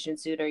competition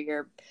suit or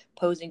your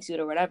posing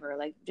suit or whatever.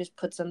 Like just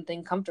put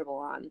something comfortable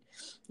on,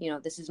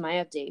 this is my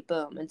update,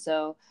 boom. And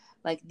so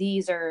like,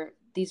 these are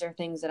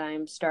things that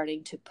I'm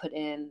starting to put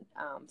in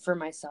for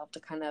myself to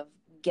kind of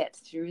get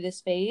through this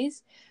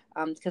phase,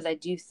 because I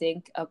do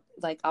think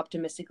like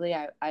optimistically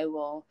I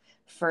will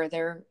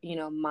further, you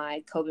know,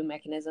 my coping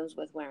mechanisms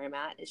with where I'm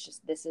at. It's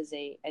just this is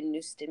a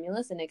new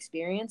stimulus and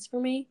experience for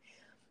me,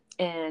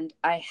 and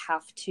I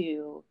have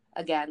to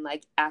again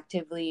like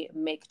actively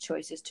make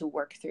choices to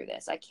work through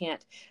this. I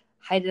can't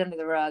hide it under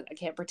the rug. I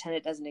can't pretend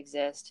it doesn't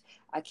exist.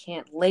 I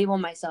can't label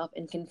myself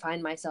and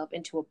confine myself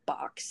into a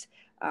box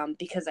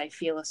because I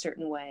feel a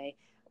certain way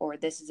or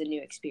this is a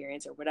new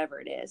experience or whatever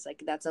it is.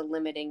 Like that's a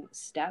limiting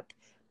step,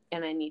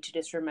 and I need to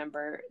just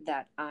remember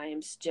that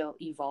I'm still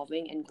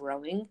evolving and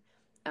growing,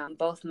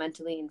 both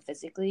mentally and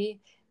physically.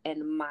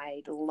 And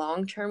my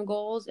long-term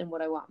goals and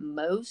what I want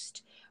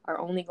most are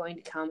only going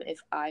to come if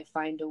I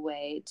find a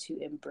way to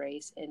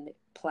embrace and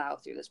plow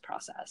through this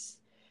process.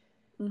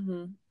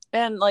 Mm-hmm.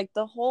 And like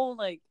the whole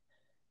like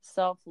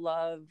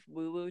self-love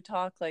woo-woo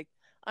talk, like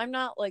I'm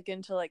not like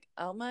into like,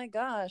 oh my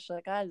gosh,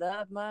 like I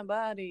love my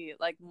body.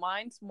 Like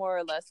mine's more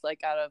or less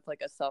like out of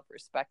like a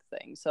self-respect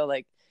thing. So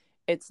like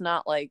it's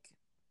not like,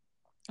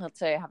 let's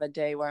say I have a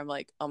day where I'm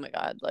like, oh my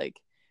God, like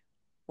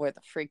where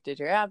the freak did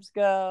your abs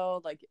go?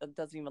 Like it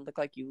doesn't even look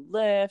like you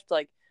lift.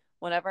 Like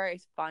whenever I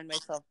find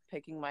myself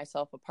picking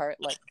myself apart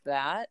like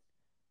that,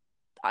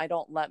 I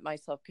don't let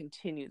myself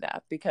continue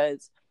that,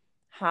 because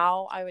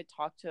how I would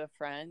talk to a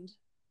friend,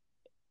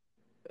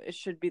 it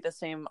should be the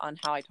same on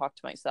how I talk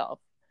to myself.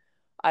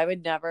 I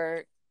would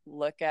never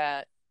look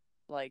at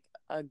like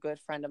a good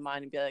friend of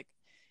mine and be like,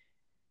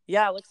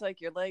 yeah, it looks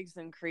like your legs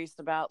increased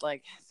about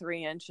like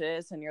 3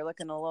 inches and you're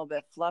looking a little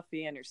bit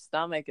fluffy and your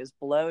stomach is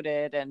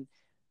bloated, and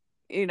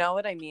you know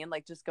what I mean?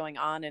 Like just going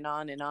on and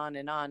on and on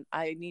and on.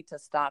 I need to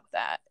stop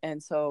that.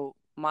 And so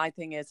my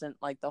thing isn't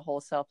like the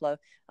whole self-love.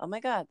 Oh my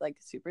God, like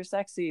super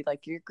sexy.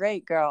 Like you're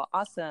great, girl.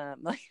 Awesome.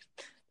 Like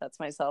that's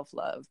my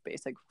self-love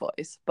basic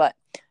voice. But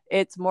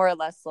it's more or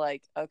less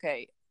like,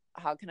 okay,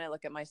 how can I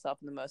look at myself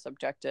in the most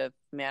objective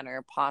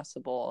manner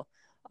possible,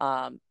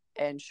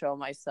 and show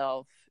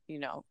myself, you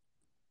know,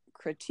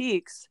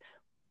 critiques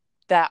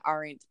that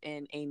aren't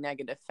in a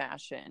negative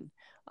fashion.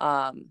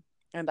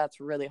 And that's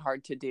really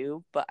hard to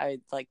do, but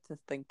I'd like to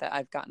think that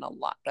I've gotten a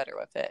lot better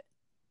with it.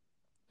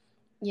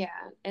 Yeah,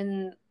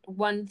 and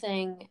one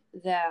thing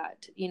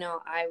that, you know,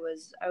 I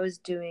was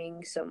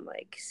doing some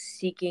like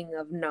seeking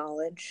of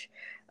knowledge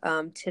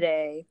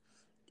today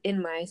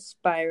in my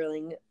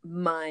spiraling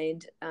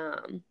mind,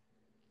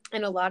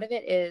 and a lot of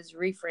it is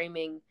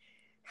reframing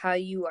how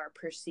you are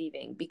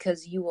perceiving,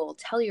 because you will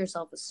tell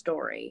yourself a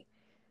story,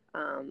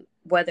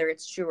 whether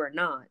it's true or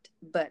not,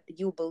 but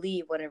you'll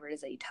believe whatever it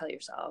is that you tell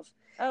yourself.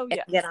 Oh And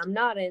yeah. again, I'm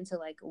not into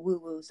like woo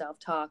woo self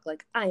talk,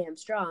 like I am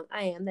strong,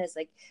 I am this.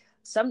 Like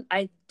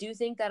I do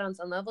think that on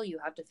some level you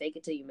have to fake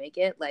it till you make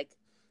it. Like,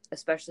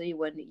 especially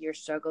when you're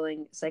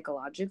struggling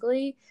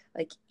psychologically,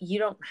 like you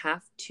don't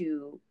have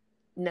to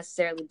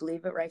necessarily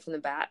believe it right from the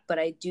bat, but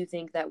I do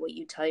think that what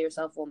you tell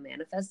yourself will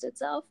manifest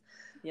itself.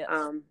 Yes.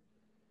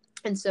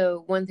 And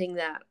so one thing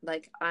that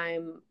like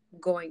I'm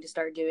going to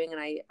start doing,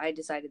 and I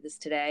decided this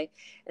today,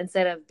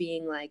 instead of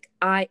being like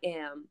I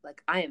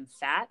am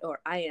fat or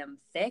I am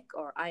thick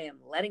or I am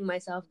letting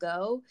myself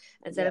go,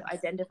 instead of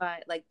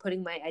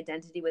putting my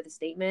identity with a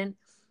statement,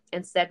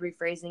 instead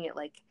rephrasing it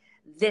like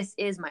this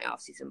is my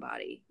off-season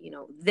body, you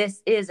know,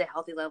 this is a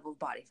healthy level of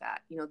body fat,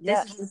 you know,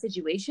 this is the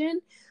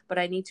situation, but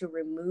I need to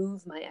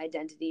remove my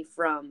identity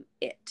from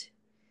it.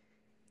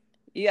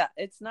 Yeah,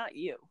 it's not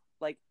you.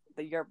 Like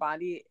your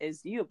body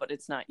is you, but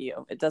it's not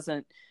you. It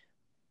doesn't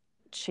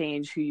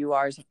change who you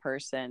are as a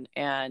person.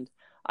 And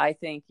I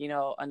think, you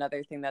know,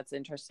 another thing that's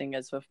interesting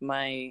is with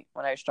when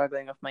I was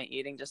struggling with my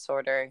eating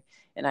disorder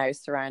and I was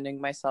surrounding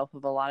myself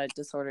with a lot of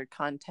disordered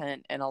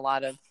content and a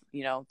lot of,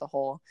 you know, the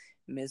whole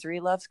misery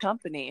loves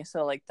company.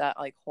 So like that,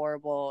 like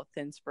horrible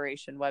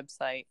Thinspiration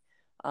website.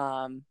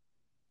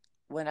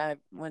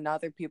 When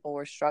other people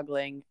were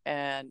struggling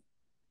and,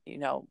 you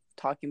know,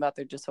 talking about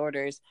their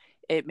disorders,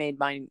 it made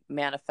mine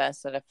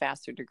manifest at a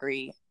faster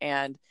degree.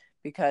 And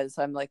because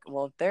I'm like,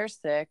 well, if they're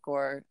sick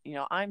or, you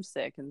know, I'm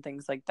sick and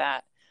things like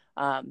that.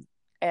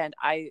 And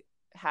I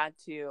had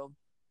to,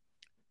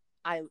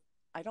 I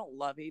don't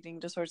love eating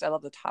disorders. I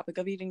love the topic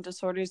of eating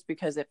disorders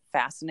because it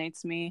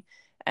fascinates me.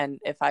 And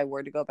if I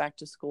were to go back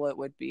to school, it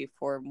would be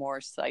for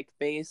more psych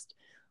based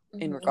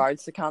in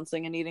regards to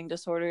counseling and eating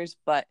disorders.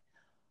 But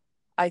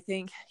I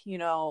think, you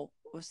know,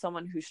 with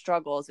someone who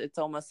struggles, it's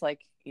almost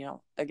like, you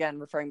know, again,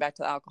 referring back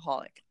to the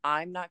alcoholic,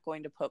 I'm not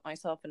going to put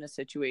myself in a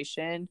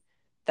situation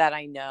that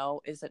I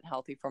know isn't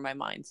healthy for my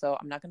mind. So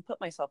I'm not going to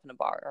put myself in a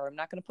bar, or I'm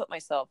not going to put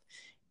myself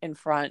in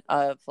front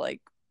of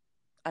like,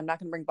 I'm not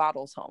going to bring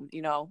bottles home,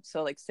 you know?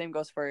 So like same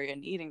goes for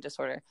an eating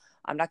disorder.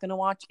 I'm not going to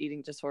watch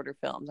eating disorder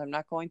films. I'm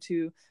not going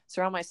to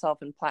surround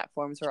myself in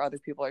platforms where other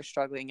people are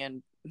struggling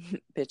and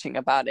bitching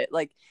about it.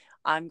 Like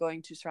I'm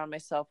going to surround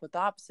myself with the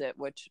opposite,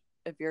 which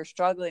if you're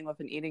struggling with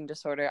an eating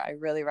disorder, I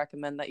really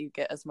recommend that you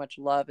get as much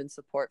love and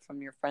support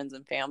from your friends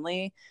and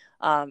family.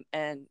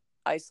 And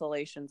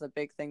isolation is a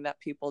big thing that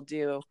people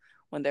do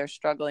when they're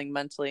struggling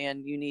mentally,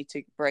 and you need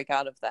to break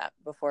out of that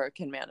before it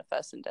can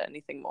manifest into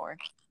anything more.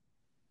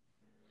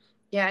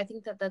 Yeah, I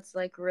think that that's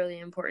like really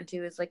important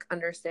too, is like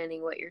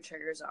understanding what your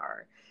triggers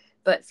are.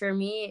 But for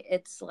me,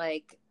 it's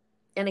like,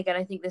 and again,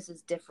 I think this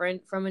is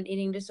different from an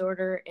eating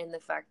disorder in the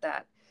fact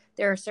that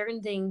there are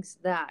certain things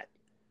that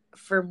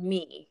for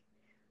me,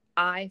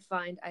 I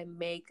find I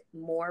make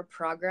more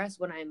progress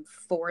when I'm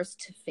forced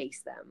to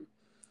face them.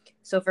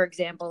 So, for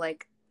example,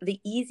 like the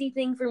easy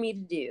thing for me to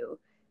do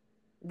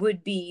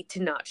would be to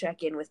not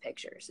check in with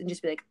pictures and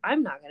just be like,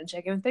 I'm not going to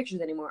check in with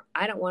pictures anymore.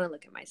 I don't want to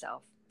look at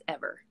myself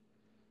ever.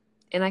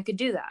 And I could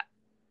do that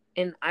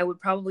and I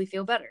would probably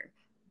feel better.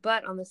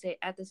 But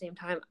at the same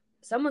time,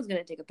 someone's going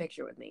to take a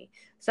picture with me.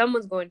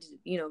 Someone's going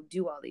to,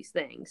 do all these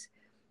things.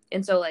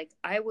 And so like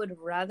I would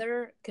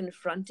rather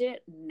confront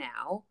it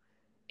now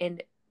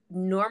and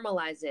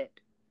normalize it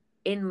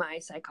in my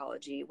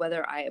psychology,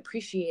 whether I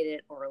appreciate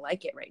it or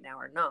like it right now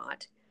or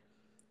not,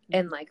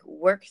 and like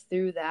work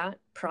through that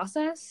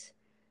process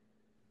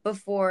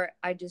before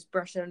I just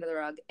brush it under the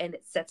rug and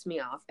it sets me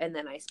off and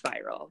then I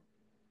spiral.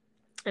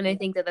 And I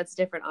think that that's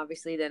different,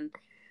 obviously,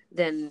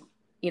 than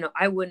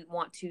I wouldn't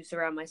want to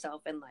surround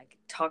myself in like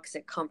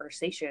toxic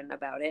conversation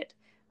about it,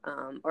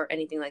 or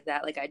anything like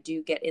that. Like I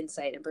do get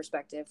insight and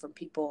perspective from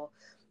people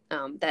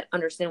that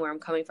understand where I'm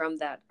coming from,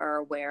 that are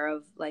aware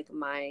of like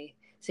my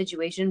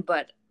situation.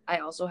 But I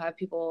also have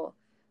people,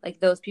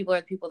 like those people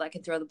are the people that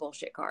can throw the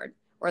bullshit card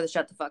or the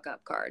shut the fuck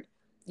up card,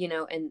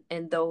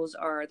 and those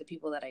are the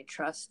people that I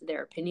trust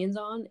their opinions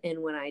on.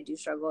 And when I do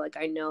struggle, like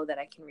I know that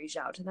I can reach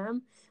out to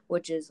them,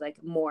 which is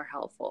like more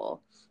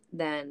helpful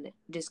than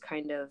just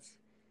kind of,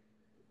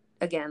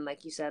 again,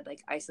 like you said,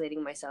 like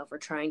isolating myself or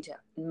trying to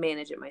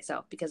manage it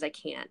myself, because I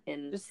can't.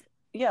 And Just,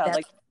 yeah, that's,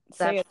 like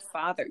say it's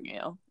bothering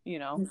you.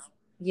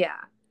 Yeah.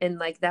 And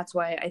like that's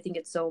why I think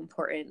it's so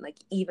important, like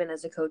even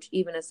as a coach,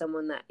 even as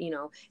someone that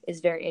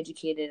is very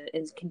educated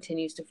and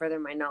continues to further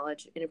my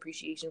knowledge and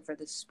appreciation for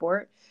this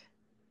sport,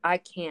 I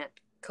can't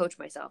coach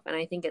myself. And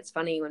I think it's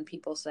funny when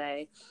people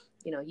say,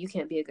 you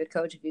can't be a good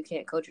coach if you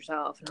can't coach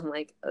yourself. And I'm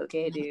like,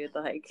 okay, dude,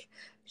 like,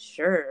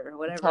 sure,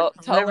 whatever,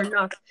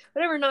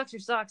 whatever knocks your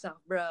socks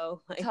off,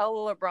 bro. Like, tell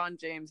LeBron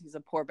James he's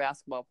a poor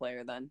basketball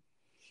player then,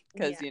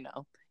 because yeah.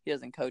 he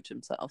doesn't coach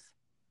himself.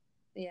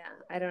 Yeah,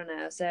 I don't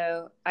know.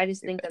 So I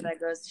just think that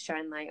goes to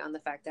shine light on the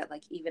fact that,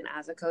 like, even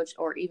as a coach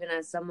or even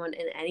as someone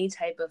in any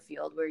type of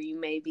field where you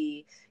may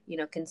be,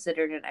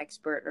 considered an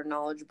expert or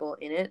knowledgeable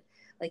in it,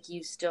 like,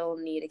 you still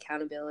need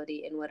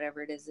accountability in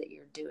whatever it is that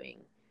you're doing.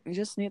 You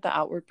just need the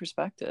outward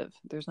perspective.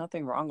 There's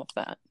nothing wrong with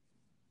that.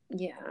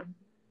 Yeah.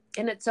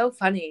 And it's so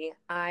funny.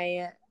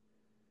 I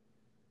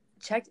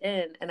checked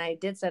in and I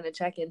did send a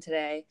check-in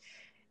today,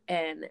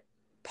 and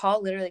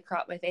Paul literally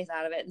cropped my face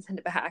out of it and sent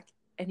it back.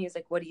 And he was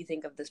like, what do you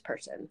think of this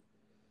person?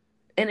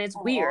 And it's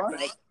weird.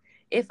 Like,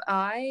 if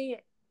I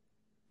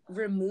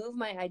remove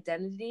my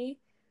identity,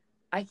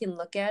 I can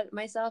look at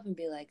myself and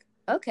be like,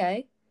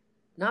 okay,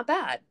 not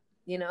bad,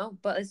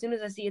 but as soon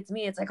as I see it's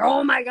me, it's like,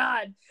 oh my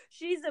God,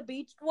 she's a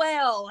beached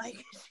whale.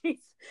 Like she's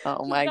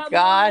my got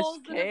gosh,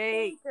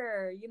 Kate.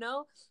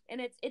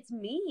 And it's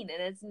mean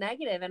and it's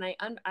negative. And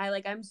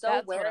I'm so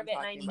aware of it.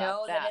 And I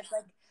know that it's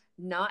like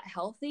not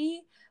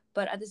healthy,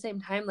 but at the same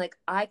time, like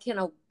I can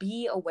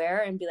be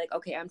aware and be like,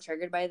 okay, I'm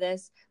triggered by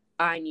this.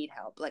 I need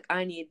help. Like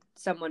I need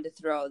someone to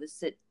throw the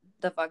sit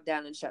the fuck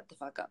down and shut the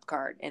fuck up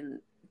card and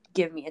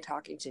give me a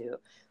talking to,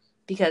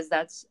 because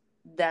that's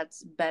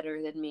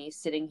better than me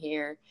sitting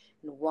here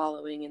and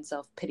wallowing in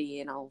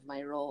self-pity and all of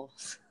my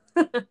roles.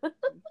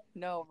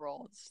 No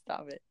roles.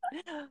 Stop it.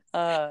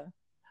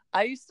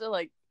 I used to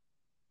like,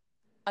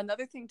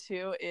 another thing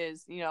too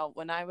is,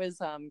 when I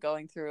was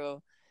going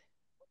through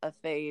a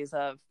phase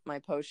of my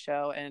post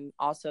show and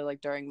also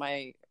like during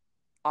my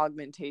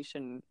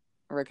augmentation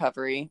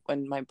recovery,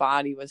 when my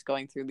body was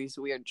going through these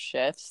weird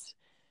shifts,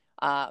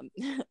 I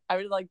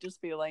would like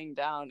just be laying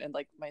down and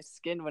like my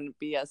skin wouldn't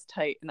be as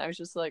tight, and I was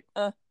just like,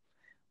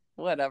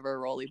 whatever,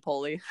 roly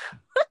poly.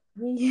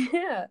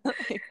 Yeah.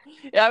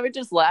 Yeah, I would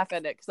just laugh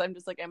at it because I'm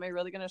just like, am I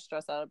really going to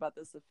stress out about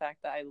this? The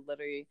fact that I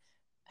literally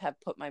have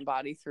put my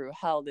body through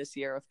hell this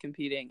year of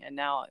competing, and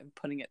now I'm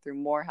putting it through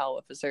more hell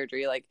with a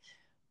surgery. Like,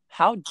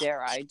 how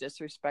dare I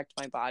disrespect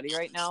my body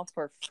right now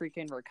for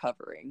freaking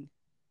recovering?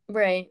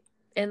 Right.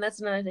 And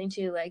that's another thing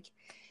too. Like,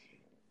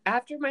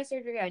 after my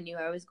surgery, I knew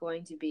I was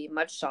going to be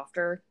much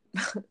softer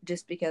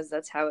just because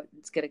that's how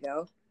it's going to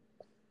go.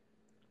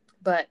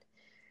 But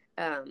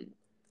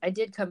I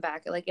did come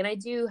back, like, and I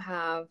do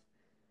have,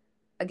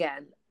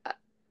 again,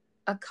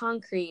 a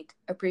concrete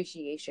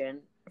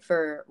appreciation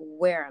for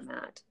where I'm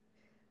at.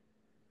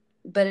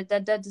 But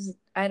that doesn't,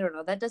 I don't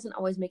know, that doesn't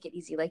always make it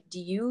easy. Like, do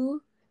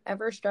you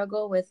ever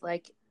struggle with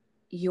like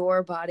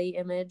your body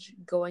image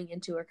going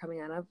into or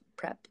coming out of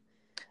prep?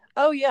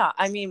 Oh yeah,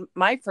 I mean,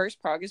 my first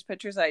progress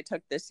pictures I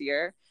took this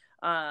year,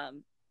 I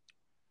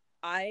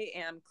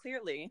am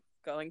clearly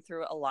going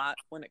through a lot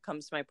when it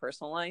comes to my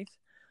personal life,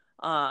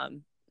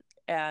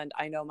 and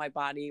I know my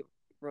body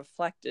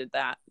reflected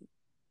that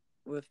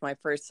with my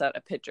first set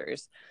of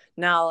pictures.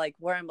 Now, like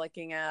where I'm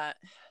looking at,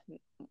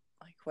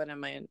 like what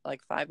am I in,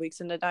 like 5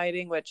 weeks into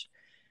dieting, which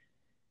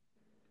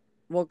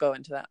we'll go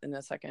into that in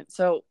a second.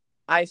 So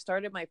I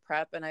started my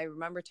prep, and I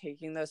remember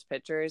taking those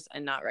pictures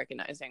and not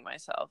recognizing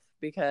myself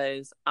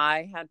because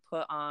I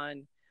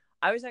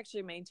was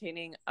actually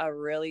maintaining a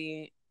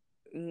really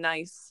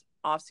nice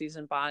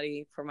off-season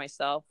body for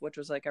myself, which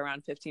was like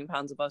around 15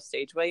 pounds above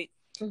stage weight,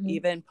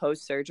 even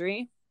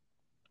post-surgery,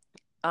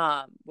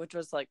 which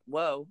was like,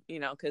 whoa,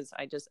 because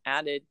I just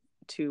added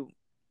 2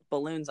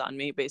 balloons on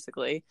me,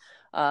 basically.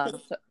 So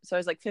I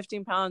was like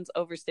 15 pounds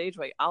over stage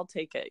weight. I'll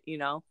take it,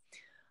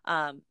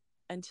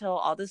 until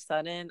all of a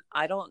sudden,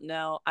 I don't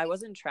know, I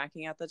wasn't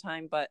tracking at the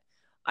time, but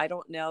I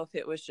don't know if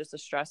it was just a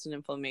stress and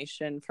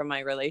inflammation from my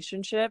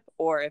relationship,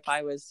 or if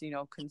I was,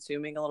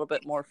 consuming a little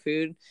bit more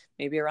food,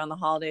 maybe around the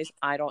holidays.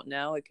 I don't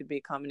know. It could be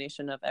a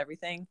combination of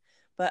everything.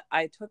 But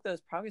I took those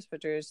progress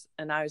pictures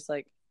and I was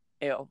like,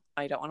 ew,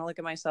 I don't want to look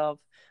at myself.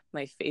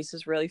 My face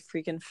is really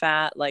freaking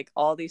fat. Like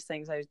all these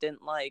things I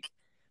didn't like.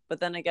 But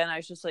then again, I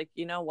was just like,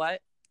 you know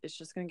what? It's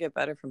just going to get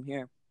better from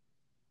here.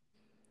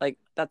 Like,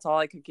 that's all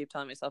I could keep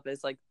telling myself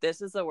is like,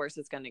 this is the worst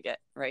it's going to get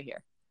right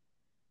here.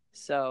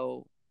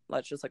 So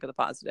let's just look at the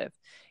positive.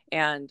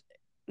 And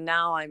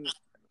now I'm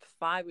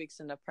 5 weeks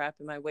into prep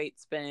and my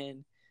weight's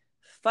been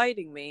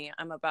fighting me.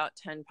 I'm about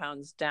 10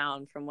 pounds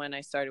down from when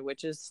I started,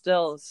 which is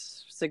still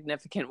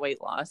significant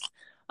weight loss.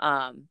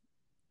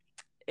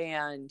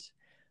 And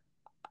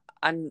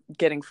I'm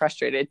getting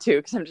frustrated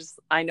too, because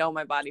I know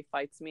my body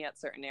fights me at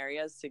certain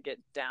areas to get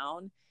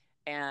down.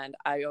 And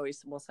I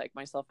always will psych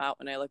myself out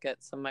when I look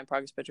at some of my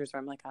progress pictures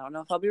where I'm like, I don't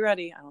know if I'll be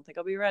ready. I don't think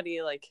I'll be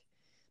ready. Like,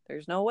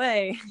 there's no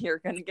way you're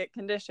going to get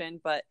conditioned.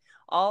 But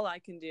all I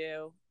can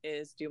do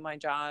is do my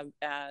job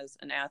as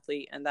an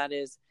athlete. And that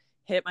is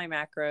hit my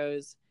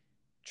macros,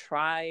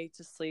 try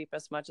to sleep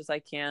as much as I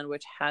can,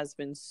 which has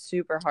been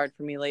super hard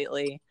for me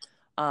lately.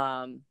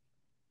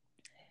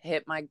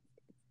 Hit my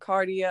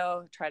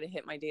cardio, try to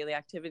hit my daily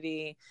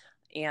activity,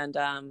 and,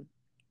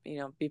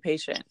 be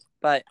patient.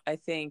 But I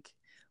think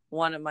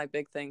one of my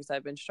big things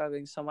I've been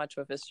struggling so much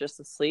with is just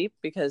the sleep,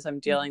 because I'm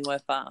dealing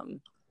with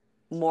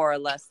more or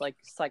less like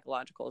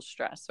psychological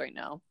stress right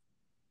now.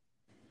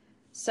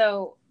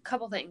 So,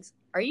 couple things.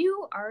 Are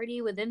you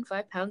already within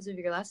 5 pounds of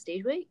your last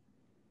stage weight?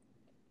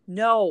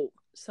 No.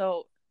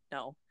 So,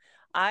 no.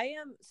 I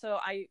am. So,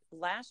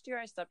 last year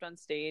I stepped on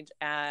stage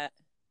at,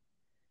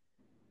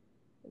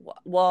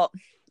 well,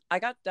 I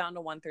got down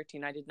to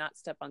 113. I did not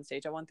step on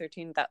stage at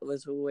 113. That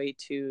was way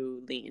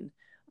too lean.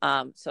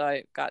 So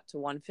I got to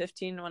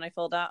 115 when I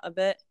filled out a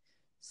bit.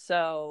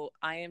 So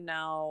I am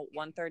now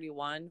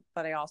 131,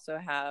 but I also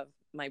have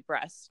my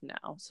breast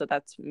now. So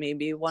that's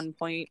maybe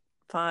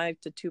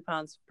 1.5 to 2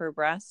 pounds per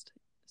breast.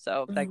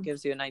 So that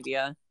gives you an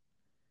idea.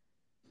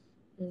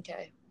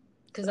 Okay.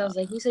 Because I was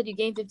like, you said you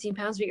gained 15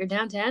 pounds, but you're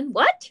down 10?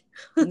 What?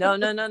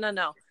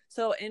 No.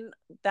 So in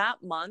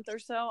that month or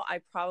so,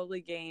 I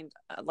probably gained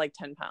like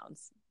 10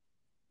 pounds.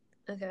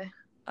 Okay.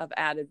 Of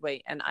added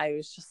weight. And I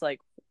was just like,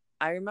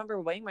 I remember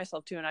weighing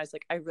myself too, and I was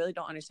like, I really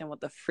don't understand what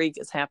the freak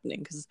is happening,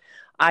 because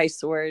I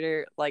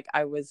swear like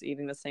I was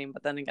eating the same,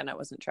 but then again I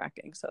wasn't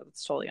tracking, so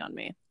it's totally on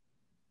me.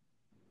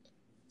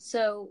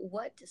 So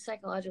what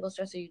psychological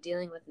stress are you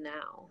dealing with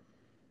now?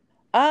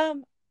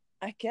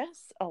 I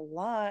guess a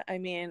lot. I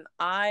mean,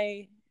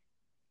 I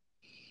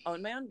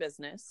own my own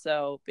business,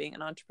 so being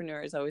an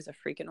entrepreneur is always a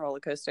freaking roller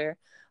coaster.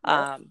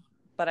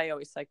 But I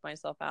always psych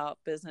myself out.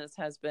 Business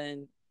has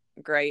been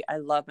great. I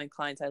love my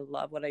clients. I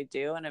love what I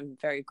do. And I'm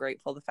very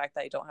grateful the fact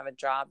that I don't have a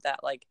job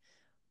that like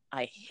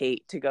I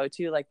hate to go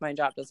to. Like, my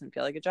job doesn't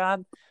feel like a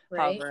job.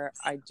 Right. However,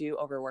 I do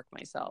overwork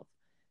myself.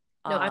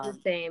 No, I'm the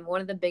same. One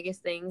of the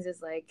biggest things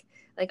is like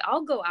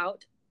I'll go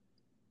out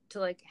to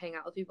like hang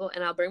out with people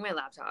and I'll bring my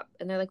laptop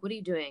and they're like, what are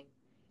you doing?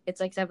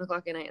 It's like 7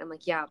 o'clock at night. I'm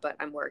like, yeah, but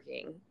I'm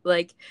working.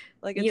 Like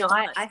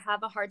I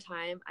have a hard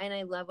time and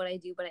I love what I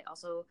do, but I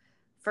also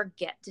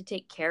forget to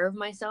take care of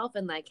myself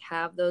and like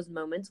have those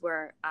moments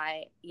where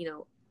I,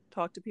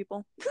 talk to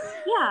people.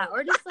 Yeah.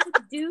 Or just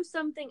like do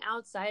something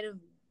outside of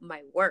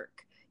my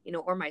work,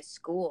 or my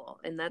school.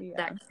 And that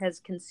has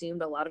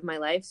consumed a lot of my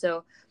life.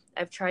 So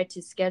I've tried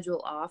to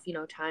schedule off,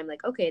 time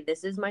like, okay,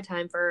 this is my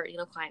time for,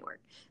 client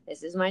work.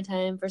 This is my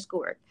time for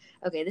schoolwork.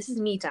 Okay, this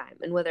is me time.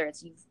 And whether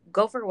it's you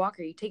go for a walk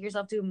or you take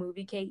yourself to a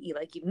movie, KE,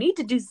 like you need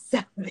to do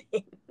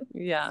something.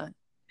 Yeah.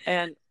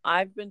 And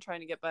I've been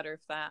trying to get better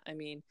at that. I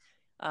mean,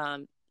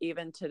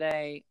 even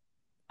today,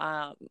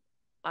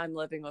 I'm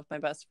living with my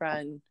best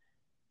friend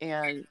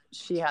and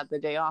she had the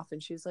day off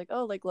and she's like,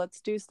 oh, like,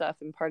 let's do stuff.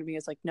 And part of me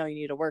is like, no, you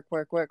need to work.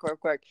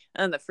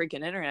 And the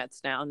freaking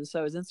internet's down. And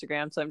so is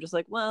Instagram. So I'm just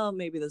like, well,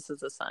 maybe this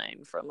is a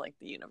sign from like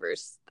the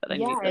universe that I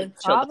need to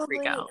chill the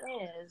freak out.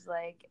 Yeah, it is.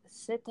 Like,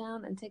 sit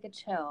down and take a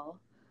chill.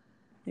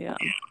 Yeah.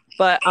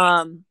 But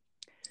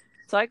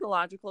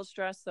psychological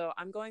stress. So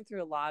I'm going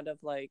through a lot of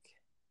like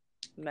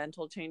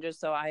mental changes.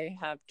 So I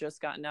have just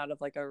gotten out of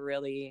like a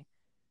really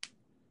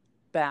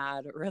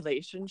bad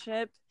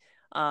relationship.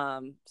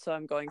 So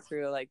I'm going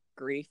through like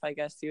grief, I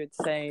guess you would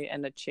say,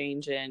 and a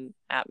change in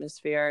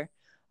atmosphere.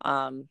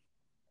 And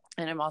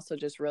I'm also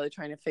just really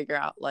trying to figure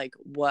out like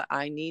what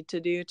I need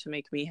to do to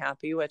make me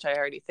happy, which I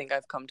already think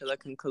I've come to the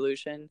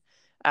conclusion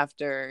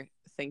after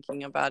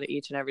thinking about it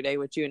each and every day,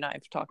 which you and I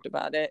have talked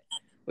about it,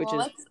 which is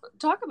let's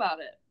talk about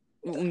it.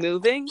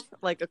 moving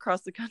like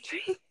across the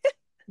country.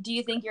 Do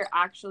you think you're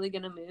actually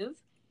going to move?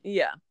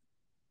 Yeah,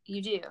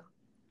 You do.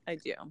 I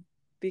do.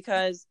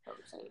 Because So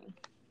exciting.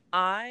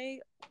 I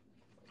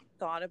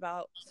thought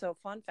about, so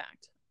fun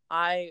fact,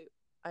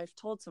 I've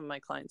told some of my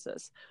clients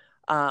this.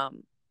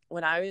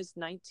 When I was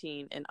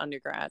 19 in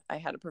undergrad, I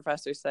had a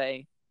professor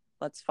say,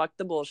 let's fuck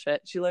the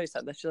bullshit. She literally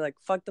said that. She's like,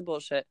 fuck the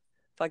bullshit,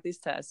 fuck these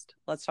tests.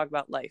 Let's talk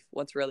about life.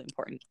 What's really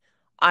important.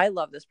 I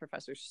love this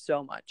professor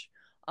so much.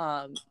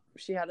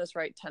 She had us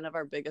write 10 of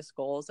our biggest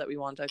goals that we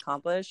want to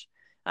accomplish.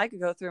 I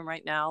could go through them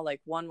right now. Like,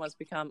 one was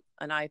become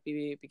an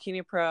IFBB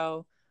bikini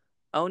pro,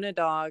 own a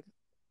dog,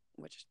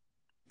 which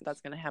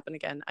that's going to happen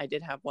again. I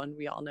did have one.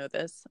 We all know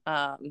this.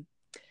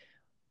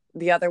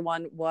 The other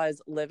one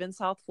was live in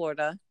South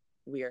Florida.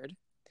 Weird.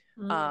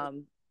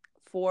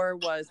 4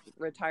 was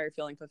retire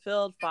feeling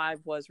fulfilled.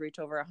 5 was reach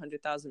over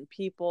 100,000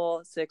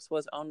 people. 6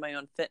 was own my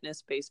own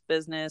fitness-based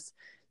business.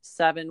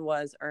 7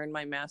 was earn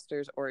my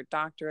master's or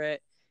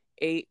doctorate.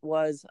 8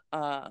 was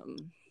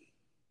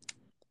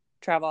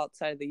travel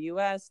outside of the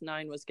US.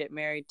 9 was get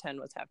married. 10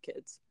 was have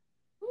kids.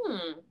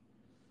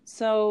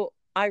 So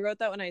I wrote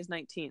that when I was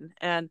 19,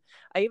 and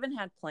I even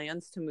had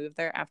plans to move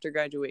there after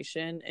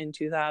graduation in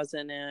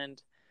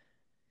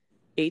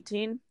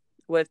 2018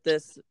 with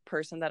this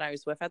person that I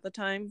was with at the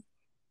time.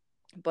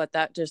 But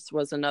that just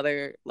was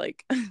another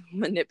like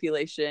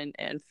manipulation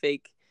and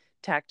fake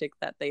tactic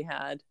that they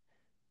had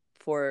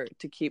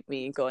to keep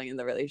me going in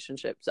the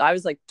relationship. So I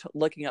was like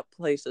looking up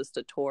places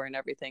to tour and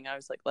everything. I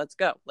was like, let's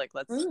go. Like,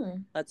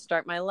 let's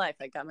start my life.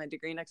 I got my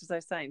degree in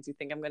exercise science. You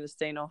think I'm going to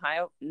stay in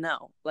Ohio?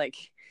 No. Like,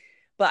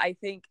 but I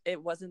think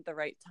it wasn't the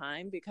right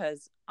time,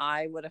 because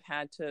I would have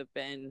had to have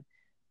been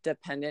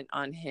dependent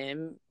on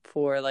him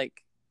for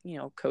like, you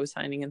know,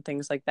 co-signing and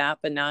things like that.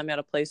 But now I'm at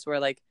a place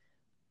where like,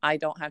 I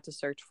don't have to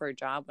search for a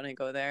job when I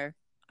go there.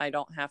 I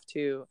don't have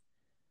to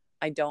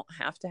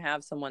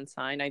have someone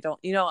sign. I don't,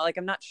 you know, like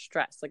I'm not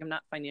stressed. Like I'm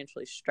not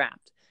financially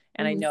strapped,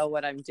 and I know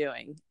what I'm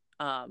doing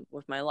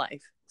with my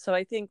life. So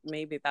I think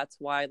maybe that's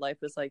why life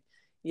was like,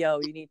 yo,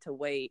 you need to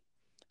wait.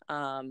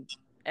 And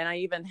I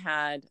even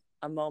had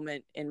a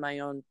moment in my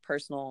own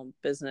personal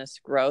business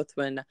growth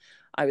when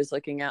I was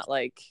looking at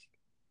like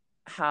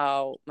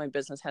how my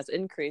business has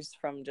increased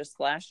from just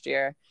last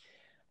year.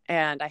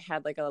 And I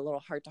had like a little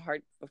heart to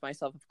heart with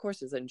myself. Of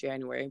course, it's in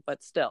January,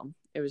 but still,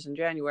 it was in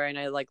January. And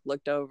I like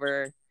looked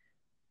over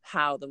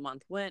how the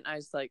month went. I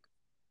was like,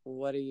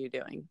 what are you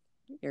doing?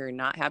 You're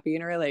not happy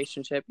in a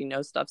relationship. You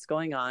know, stuff's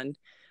going on.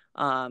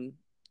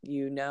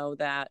 You know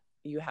that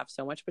you have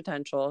so much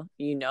potential.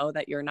 You know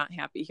that you're not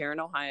happy here in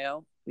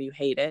Ohio. You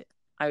hate it.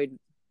 I would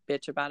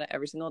bitch about it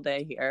every single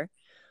day here.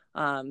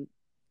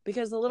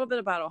 Because a little bit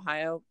about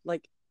Ohio,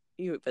 like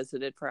you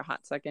visited for a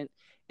hot second,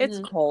 it's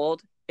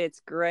cold.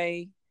 It's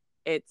gray.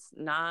 It's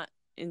not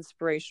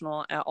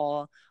inspirational at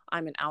all.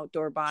 I'm an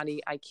outdoor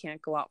body. I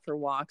can't go out for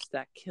walks.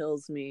 That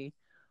kills me.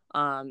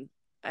 And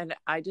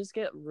I just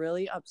get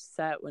really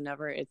upset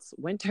whenever it's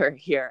winter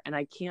here and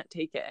I can't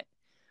take it.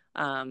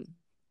 And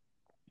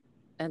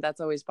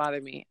that's always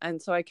bothered me.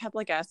 And so I kept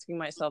like asking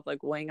myself,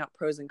 like weighing up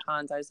pros and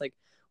cons. I was like,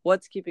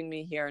 what's keeping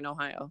me here in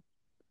Ohio?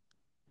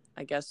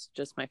 I guess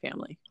just my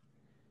family.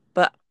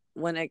 But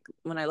when I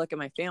look at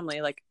my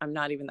family, like I'm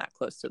not even that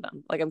close to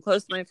them. Like I'm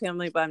close to my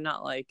family, but I'm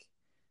not like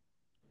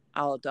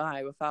I'll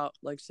die without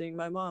like seeing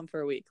my mom for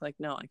a week. Like,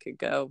 no, I could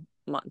go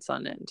months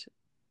on end.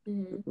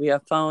 We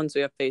have phones,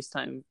 we have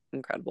FaceTime,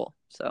 incredible.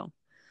 So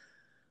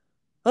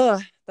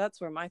that's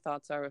where my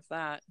thoughts are with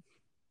that.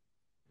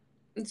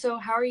 And so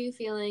how are you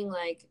feeling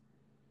like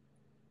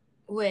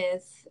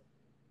with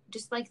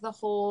just like the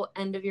whole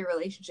end of your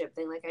relationship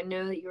thing? Like I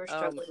know that you were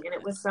struggling in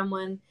it with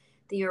someone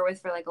that you were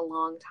with for like a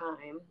long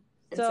time.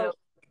 And so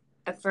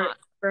at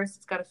first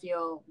it's got to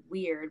feel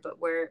weird, but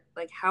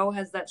how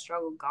has that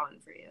struggle gone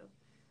for you?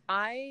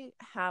 I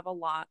have a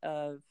lot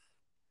of,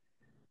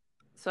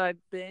 so I've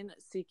been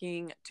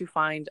seeking to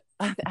find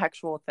an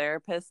actual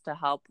therapist to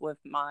help with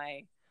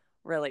my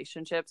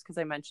relationships, because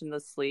I mentioned the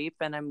sleep,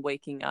 and I'm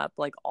waking up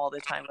like all the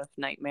time with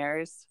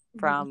nightmares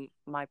from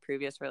my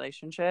previous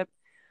relationship,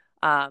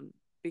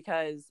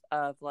 because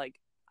of like,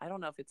 I don't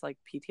know if it's like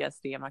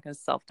PTSD. I'm not going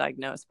to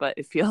self-diagnose, but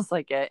it feels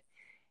like it.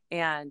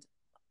 And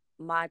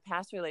my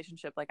past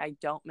relationship, like I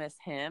don't miss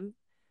him,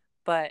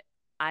 but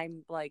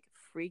I'm like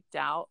freaked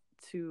out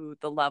to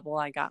the level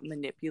I got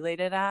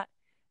manipulated at.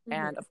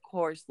 And of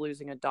course,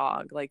 losing a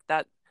dog like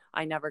that,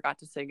 I never got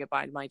to say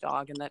goodbye to my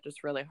dog. And that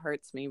just really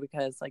hurts me,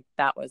 because like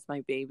that was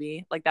my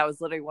baby. Like that was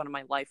literally one of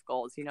my life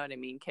goals. You know what I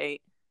mean,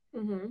 Kate?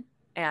 And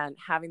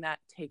having that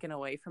taken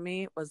away from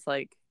me was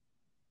like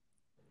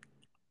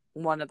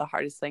one of the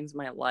hardest things in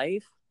my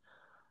life.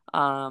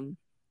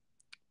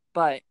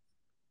 But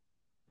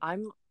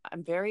I'm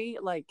very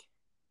like,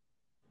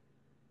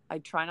 I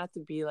try not to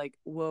be like,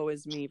 woe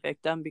is me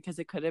victim, because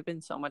it could have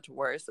been so much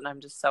worse. And I'm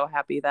just so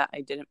happy that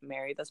I didn't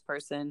marry this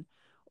person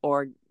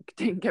or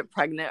didn't get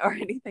pregnant or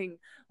anything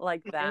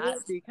like that,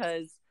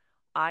 because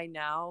I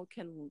now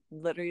can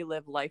literally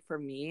live life for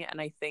me. And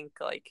I think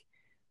like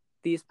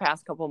these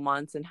past couple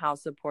months and how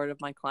supportive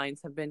my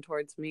clients have been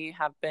towards me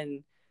have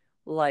been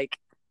like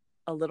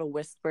a little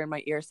whisper in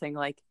my ear saying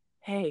like,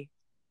 hey,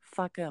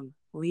 fuck him,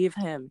 leave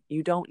him,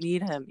 you don't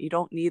need him, you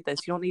don't need this,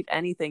 you don't need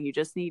anything, you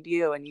just need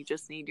you, and you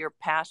just need your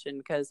passion.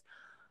 Because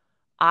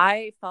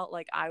I felt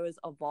like I was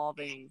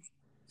evolving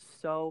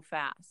so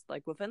fast.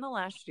 Like within the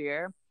last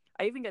year,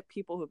 I even get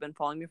people who've been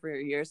following me for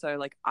years that are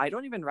like, I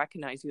don't even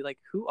recognize you. Like,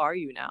 who are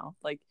you now?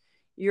 Like,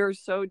 you're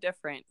so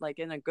different, like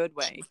in a good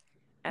way.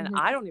 And Mm-hmm.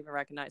 I don't even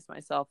recognize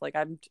myself. Like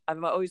I'm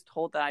always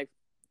told that I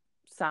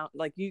sound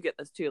like, you get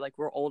this too, like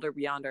we're older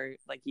beyond our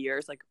like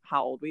years, like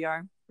how old we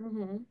are.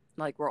 Mm-hmm.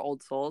 Like we're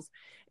old souls.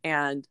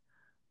 And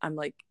I'm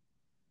like,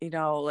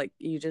 like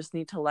you just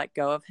need to let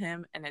go of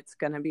him, and it's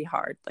going to be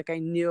hard. Like I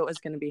knew it was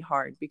going to be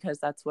hard because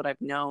that's what I've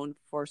known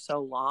for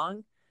so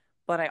long.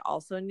 But I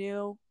also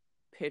knew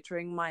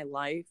picturing my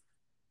life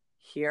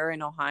here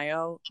in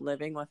Ohio,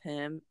 living with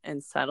him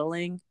and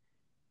settling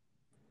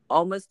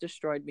almost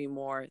destroyed me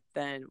more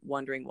than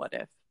wondering what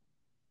if.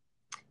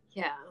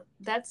 Yeah,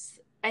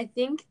 I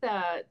think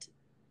that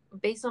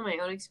based on my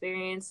own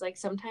experience, like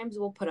sometimes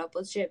we'll put up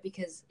with shit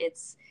because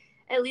it's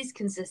at least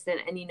consistent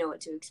and you know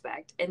what to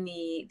expect. And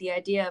the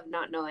idea of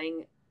not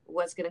knowing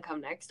what's going to come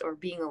next or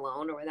being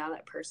alone or without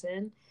that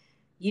person,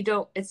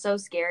 it's so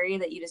scary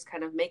that you just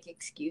kind of make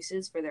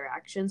excuses for their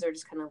actions or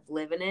just kind of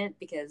live in it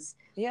because,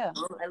 Yeah.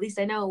 well, at least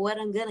I know what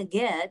I'm going to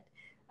get.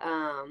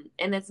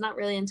 And it's not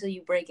really until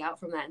you break out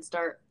from that and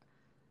start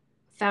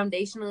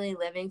foundationally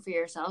living for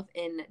yourself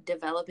and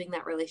developing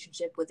that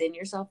relationship within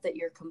yourself that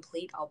you're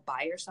complete all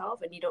by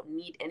yourself and you don't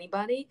need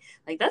anybody.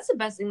 Like that's the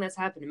best thing that's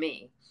happened to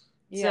me.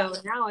 Yeah.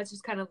 So now it's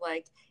just kind of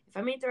like, if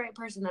I meet the right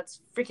person,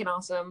 that's freaking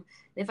awesome.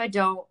 And if I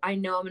don't, I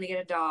know I'm going to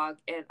get a dog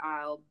and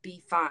I'll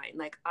be fine.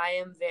 Like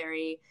I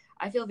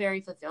feel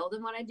very fulfilled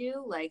in what I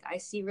do. Like I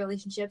see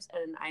relationships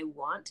and I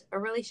want a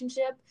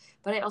relationship,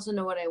 but I also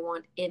know what I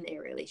want in a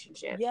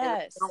relationship. Yes.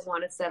 And I don't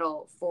want to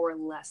settle for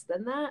less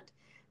than that.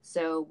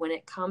 So when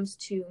it comes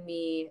to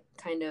me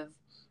kind of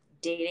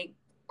dating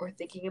or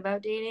thinking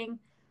about dating,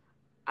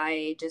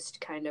 I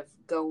just kind of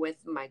go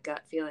with my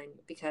gut feeling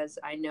because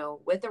I know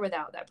with or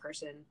without that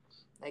person,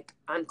 like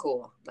I'm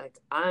cool. Like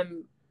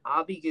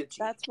I'll be Gucci.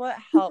 That's what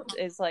helped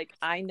is like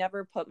I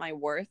never put my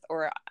worth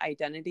or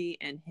identity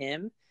in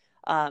him.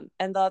 And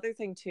the other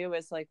thing too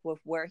is like with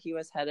where he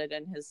was headed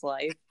in his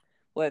life,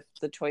 with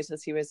the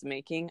choices he was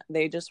making,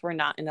 they just were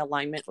not in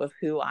alignment with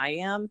who I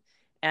am.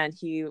 And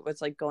he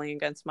was like going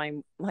against my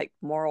like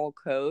moral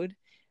code.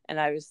 And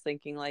I was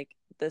thinking like,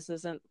 this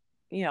isn't,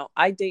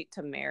 I date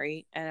to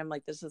marry. And I'm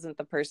like, this isn't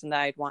the person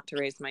that I'd want to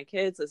raise my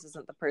kids. This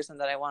isn't the person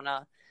that I want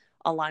to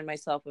align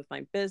myself with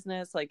my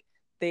business. Like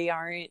they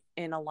aren't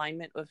in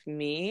alignment with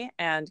me.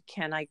 And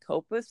can I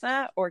cope with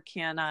that or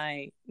can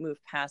I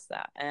move past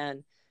that?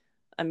 And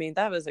I mean,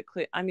 that was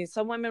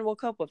some women will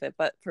cope with it,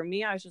 but for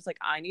me, I was just like,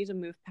 I need to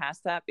move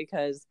past that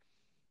because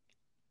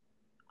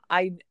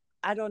I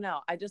don't know.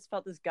 I just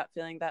felt this gut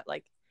feeling that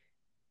like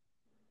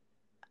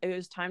it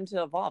was time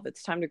to evolve.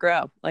 It's time to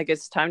grow. Like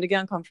it's time to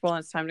get uncomfortable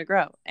and it's time to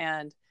grow.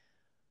 And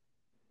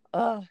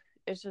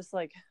it's just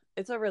like,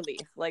 it's a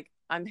relief. Like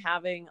I'm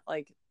having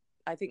like,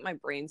 I think my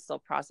brain's still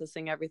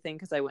processing everything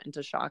because I went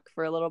into shock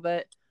for a little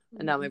bit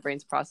and now my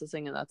brain's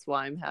processing and that's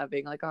why I'm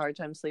having like a hard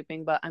time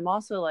sleeping. But I'm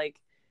also like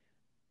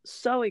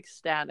so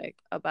ecstatic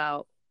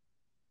about,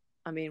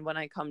 I mean, when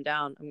I come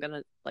down, I'm going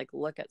to like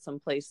look at some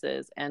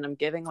places and I'm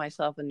giving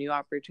myself a new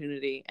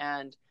opportunity.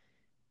 And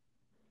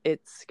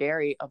it's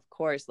scary, of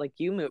course. Like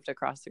you moved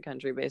across the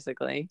country,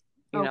 basically,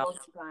 you know?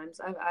 Multiple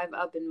times. I've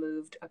up and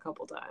moved a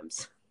couple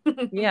times.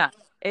 Yeah.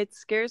 It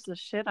scares the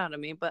shit out of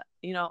me, but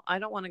I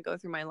don't want to go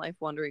through my life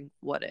wondering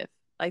what if.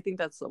 I think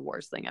that's the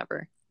worst thing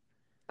ever.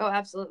 Oh,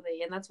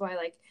 absolutely. And that's why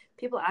like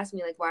people ask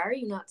me like, why are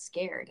you not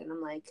scared? And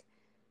I'm like,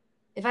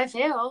 if I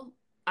fail,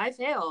 I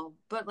fail,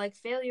 but like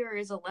failure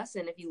is a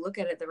lesson if you look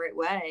at it the right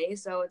way.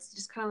 So it's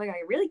just kind of like, I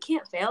really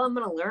can't fail. I'm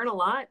going to learn a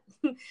lot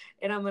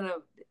and I'm going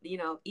to,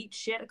 eat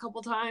shit a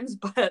couple times,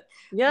 but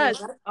yeah,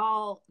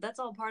 that's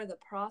all part of the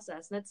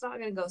process and it's not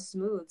going to go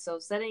smooth. So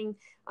setting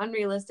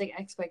unrealistic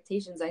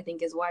expectations, I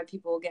think is why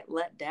people get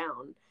let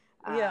down.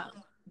 Yeah.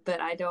 But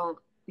I don't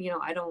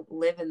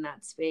live in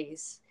that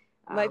space.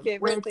 My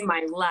favorite with thing,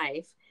 my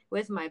life,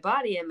 with my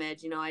body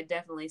image, I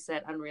definitely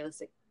set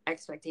unrealistic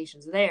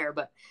expectations there,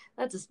 but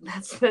that's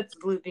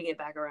looping it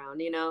back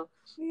around.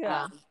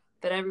 Yeah.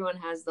 But everyone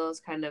has those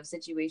kind of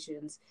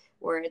situations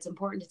where it's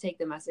important to take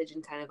the message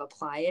and kind of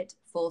apply it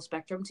full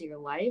spectrum to your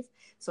life.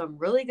 So I'm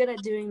really good at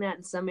doing that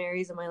in some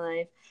areas of my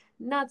life,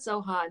 not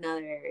so hot in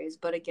other areas,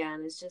 but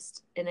again, it's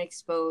just an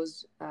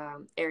exposed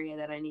area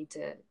that I need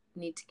to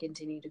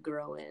continue to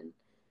grow in.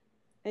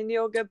 And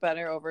you'll get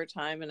better over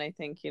time. And I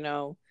think,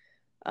 it's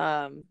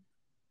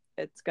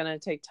going to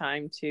take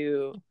time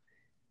to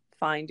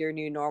find your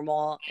new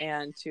normal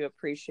and to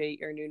appreciate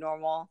your new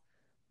normal.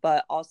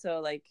 But also,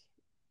 like,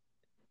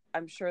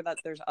 I'm sure that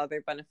there's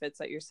other benefits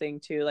that you're seeing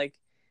too. Like,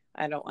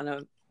 I don't want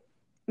to,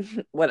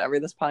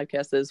 whatever this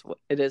podcast is,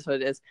 it is what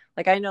it is.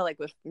 Like, I know, like,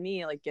 with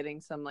me, like,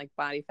 getting some, like,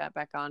 body fat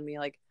back on me,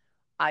 like,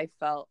 I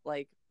felt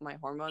like my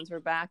hormones were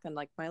back and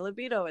like my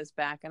libido is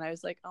back. And I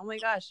was like, oh my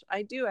gosh,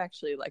 I do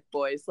actually like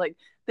boys. Like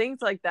things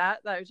like that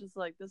I was just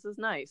like, this is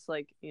nice.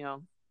 Like, you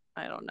know,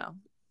 I don't know.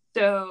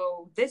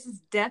 So this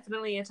is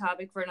definitely a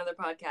topic for another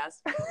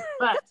podcast.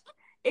 But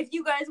if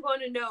you guys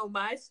want to know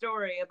my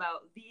story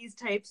about these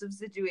types of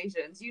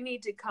situations, you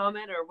need to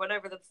comment or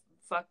whatever the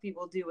fuck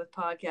people do with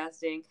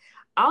podcasting.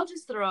 I'll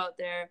just throw out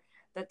there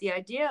that the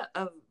idea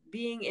of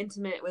being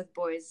intimate with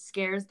boys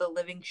scares the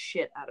living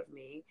shit out of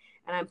me.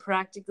 And I'm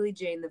practically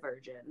Jane the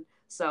Virgin.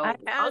 So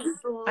I'll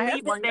just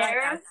leave it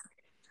there.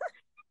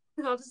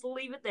 I'll just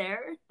leave it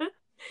there.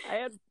 I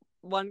had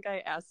one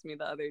guy ask me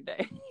the other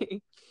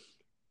day,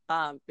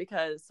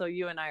 because so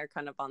you and I are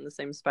kind of on the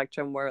same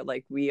spectrum where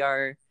like we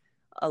are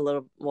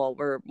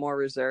we're more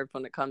reserved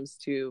when it comes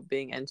to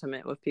being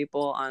intimate with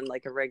people on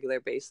like a regular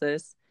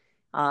basis.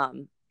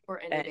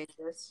 Or any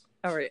basis.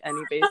 Or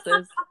any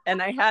basis.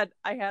 And I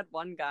had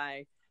one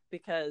guy,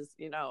 because,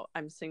 you know,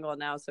 I'm single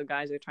now, so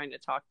guys are trying to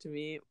talk to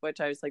me,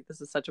 which I was like, this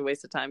is such a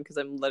waste of time because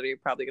I'm literally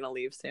probably going to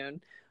leave soon.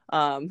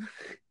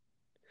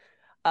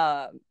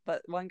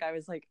 But one guy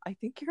was like, I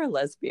think you're a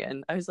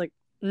lesbian. I was like,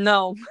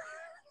 no.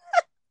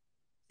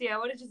 Yeah, I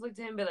would have just looked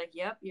at him and be like,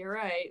 yep, you're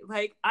right.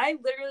 Like, I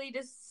literally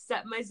just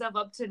set myself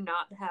up to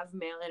not have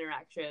male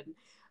interaction.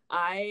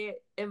 I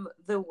am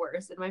the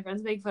worst, and my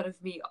friends make fun of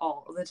me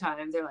all the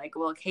time. They're like,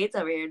 well, Kate's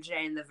over here,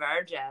 Jane the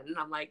Virgin. And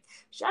I'm like,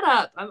 shut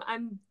up.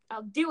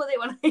 I'll deal with it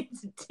when I need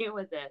to deal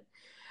with it.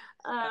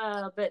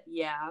 But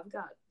yeah,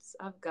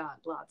 I've got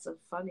lots of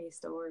funny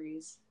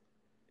stories.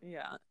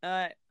 Yeah.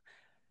 I'm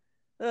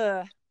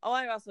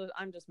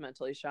just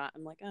mentally shot.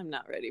 I'm like, I'm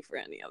not ready for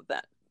any of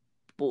that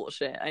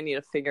bullshit. I need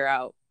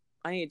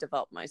to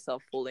develop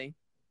myself fully.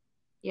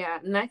 Yeah,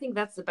 and I think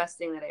that's the best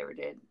thing that I ever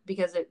did,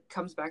 because it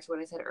comes back to what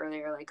I said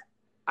earlier. Like,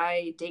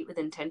 I date with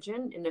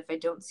intention, and if I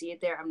don't see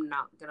it there, I'm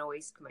not gonna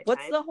waste my time.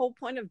 What's the whole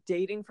point of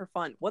dating for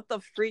fun? What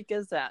the freak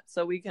is that?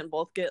 So we can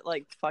both get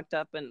like fucked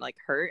up and like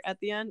hurt at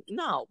the end?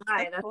 No.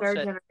 Hi, that's our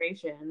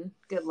generation.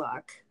 Good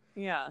luck.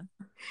 Yeah.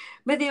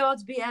 May the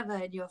odds be ever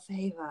in your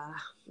favor.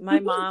 My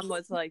mom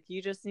was like,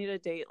 you just need to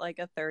date like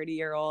a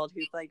 30-year-old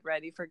who's like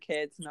ready for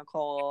kids,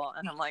 Nicole.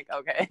 And I'm like,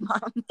 okay,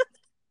 Mom.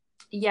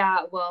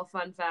 Yeah, well,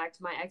 fun fact,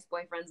 my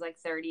ex-boyfriend's like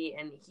 30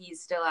 and he's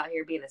still out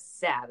here being a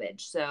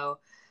savage. So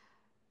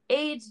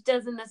age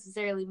doesn't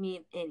necessarily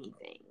mean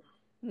anything.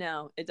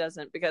 No, it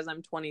doesn't, because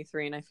I'm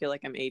 23 and I feel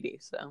like I'm 80,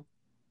 so.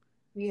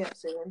 Yeah,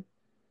 soon.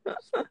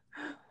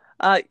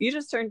 You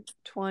just turned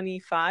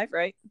 25,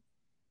 right?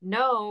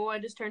 No, I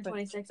just turned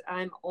 26.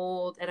 I'm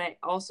old, and I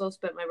also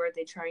spent my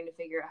birthday trying to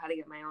figure out how to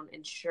get my own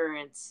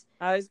insurance.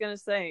 I was going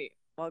to say,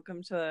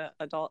 welcome to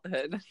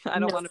adulthood. I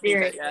don't want to be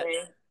there yet.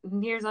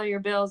 Here's all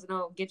your bills, and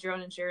I'll get your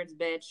own insurance,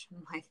 bitch.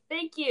 I'm like,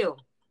 thank you.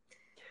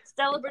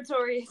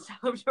 Celebratory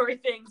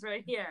things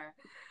right here.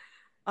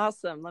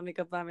 Awesome. Let me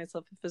go buy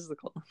myself a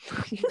physical.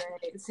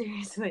 Right,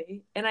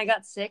 seriously. And I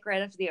got sick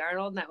right after the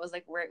Arnold, and that was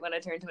like right when I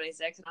turned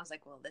 26, and I was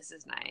like, well, this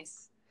is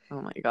nice.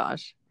 Oh my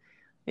gosh.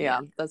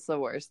 Yeah, that's the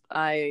worst.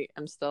 I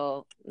am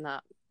still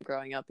not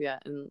growing up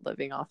yet and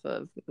living off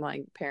of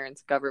my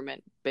parents'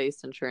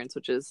 government-based insurance,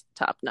 which is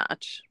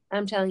top-notch.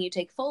 I'm telling you,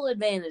 take full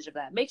advantage of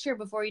that. Make sure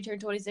before you turn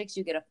 26,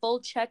 you get a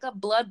full checkup,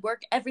 blood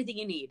work, everything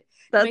you need.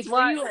 That's Make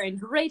sure you are in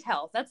great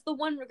health. That's the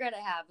one regret I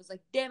have. It's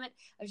like, damn it,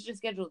 I should have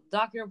scheduled a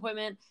doctor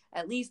appointment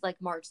at least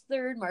like March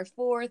 3rd, March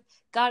 4th.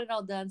 Got it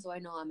all done, so I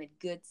know I'm in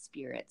good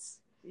spirits.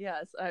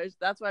 Yes,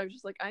 that's why I was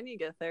just like, I need to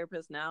get a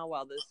therapist now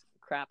while this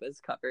crap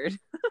is covered.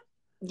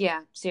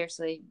 Yeah,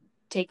 seriously.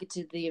 Take it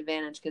to the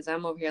advantage, because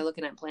I'm over here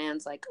looking at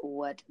plans like,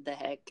 what the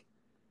heck?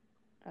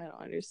 I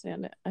don't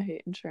understand it. I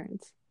hate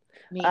insurance.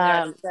 Me,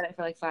 I said it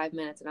for like 5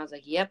 minutes, and I was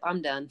like, yep,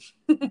 I'm done.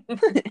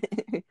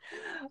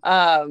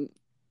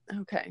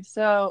 Okay,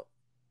 so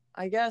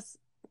I guess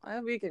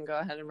we can go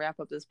ahead and wrap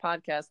up this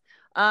podcast.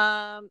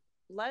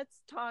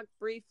 Let's talk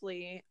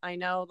briefly. I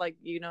know, like,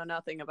 you know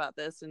nothing about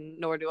this, and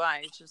nor do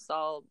I. It's just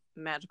all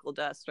magical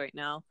dust right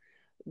now.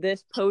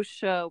 This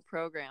post-show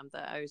program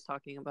that I was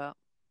talking about.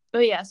 Oh,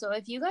 yeah. So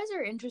if you guys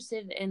are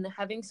interested in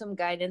having some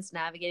guidance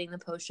navigating the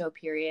post-show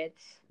period,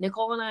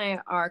 Nicole and I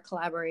are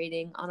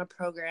collaborating on a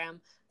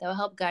program that will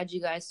help guide you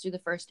guys through the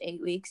first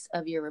 8 weeks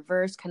of your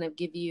reverse, kind of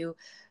give you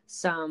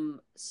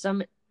some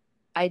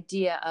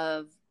idea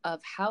of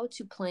how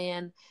to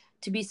plan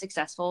to be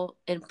successful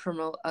and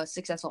promote a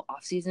successful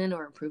off-season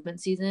or improvement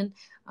season.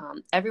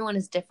 Everyone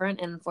is different,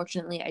 and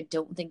unfortunately, I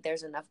don't think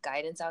there's enough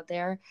guidance out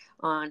there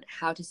on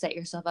how to set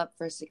yourself up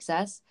for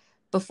success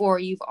before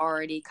you've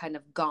already kind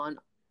of gone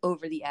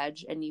over the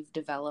edge and you've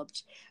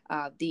developed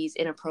these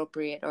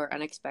inappropriate or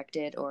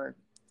unexpected or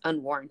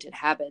unwarranted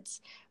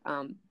habits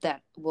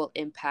that will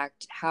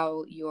impact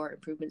how your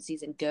improvement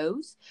season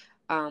goes.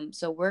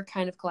 So we're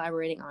kind of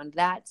collaborating on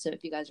that. So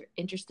if you guys are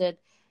interested,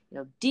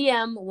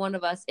 DM one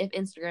of us if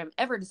Instagram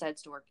ever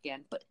decides to work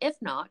again. But if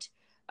not,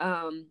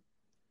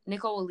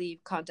 Nicole will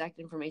leave contact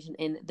information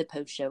in the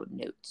post-show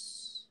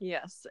notes.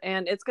 Yes,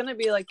 and it's going to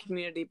be like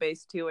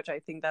community-based too, which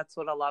I think that's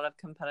what a lot of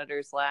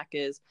competitors lack,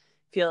 is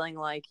feeling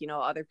like,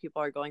 other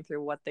people are going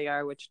through what they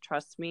are, which,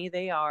 trust me,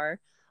 they are.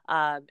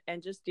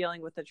 and just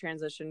dealing with the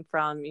transition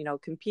from,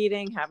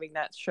 competing, having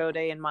that show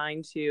day in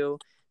mind to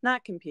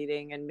not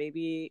competing, and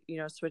maybe,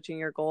 switching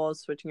your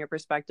goals, switching your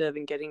perspective,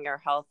 and getting your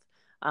health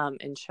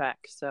in check.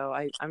 So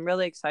I'm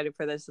really excited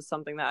for this. It's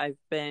something that I've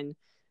been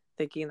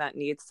thinking that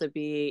needs to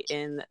be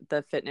in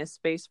the fitness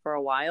space for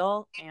a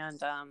while.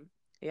 And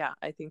yeah,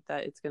 I think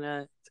that it's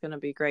gonna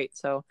be great.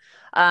 So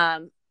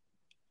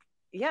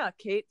yeah,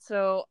 Kate.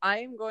 So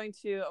I'm going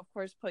to, of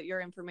course, put your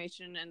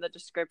information in the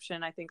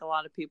description. I think a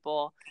lot of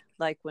people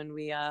like when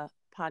we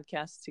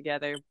podcast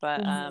together,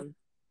 but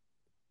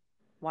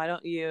why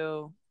don't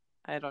you,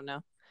 I don't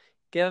know,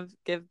 give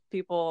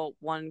people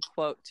one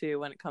quote too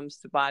when it comes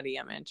to body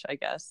image, I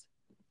guess.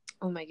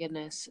 Oh my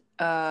goodness.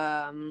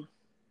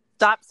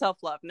 Stop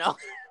self-love. No.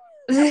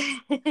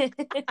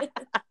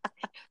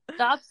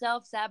 Stop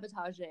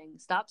self-sabotaging,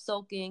 stop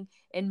sulking,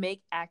 and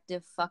make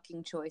active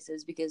fucking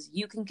choices, because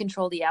you can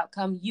control the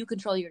outcome, you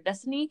control your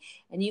destiny,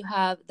 and you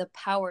have the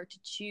power to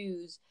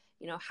choose,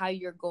 how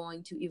you're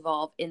going to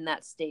evolve in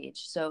that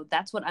stage. So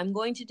that's what I'm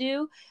going to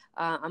do.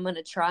 I'm going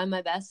to try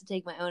my best to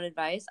take my own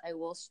advice. I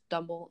will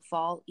stumble,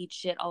 fall, eat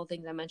shit, all the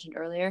things I mentioned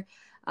earlier.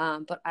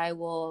 But I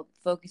will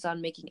focus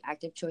on making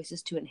active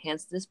choices to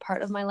enhance this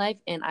part of my life,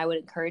 and I would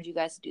encourage you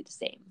guys to do the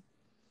same.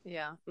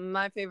 Yeah,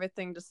 my favorite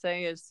thing to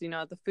say is,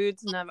 the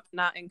food's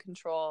not in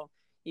control.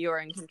 You're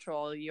in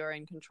control. You're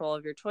in control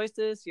of your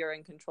choices. You're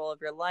in control of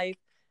your life.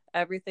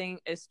 Everything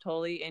is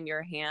totally in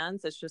your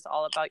hands. It's just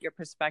all about your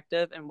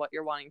perspective and what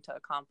you're wanting to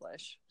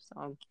accomplish.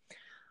 So,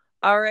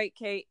 all right,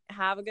 Kate,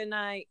 have a good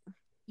night.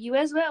 You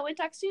as well. We'll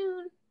talk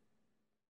soon.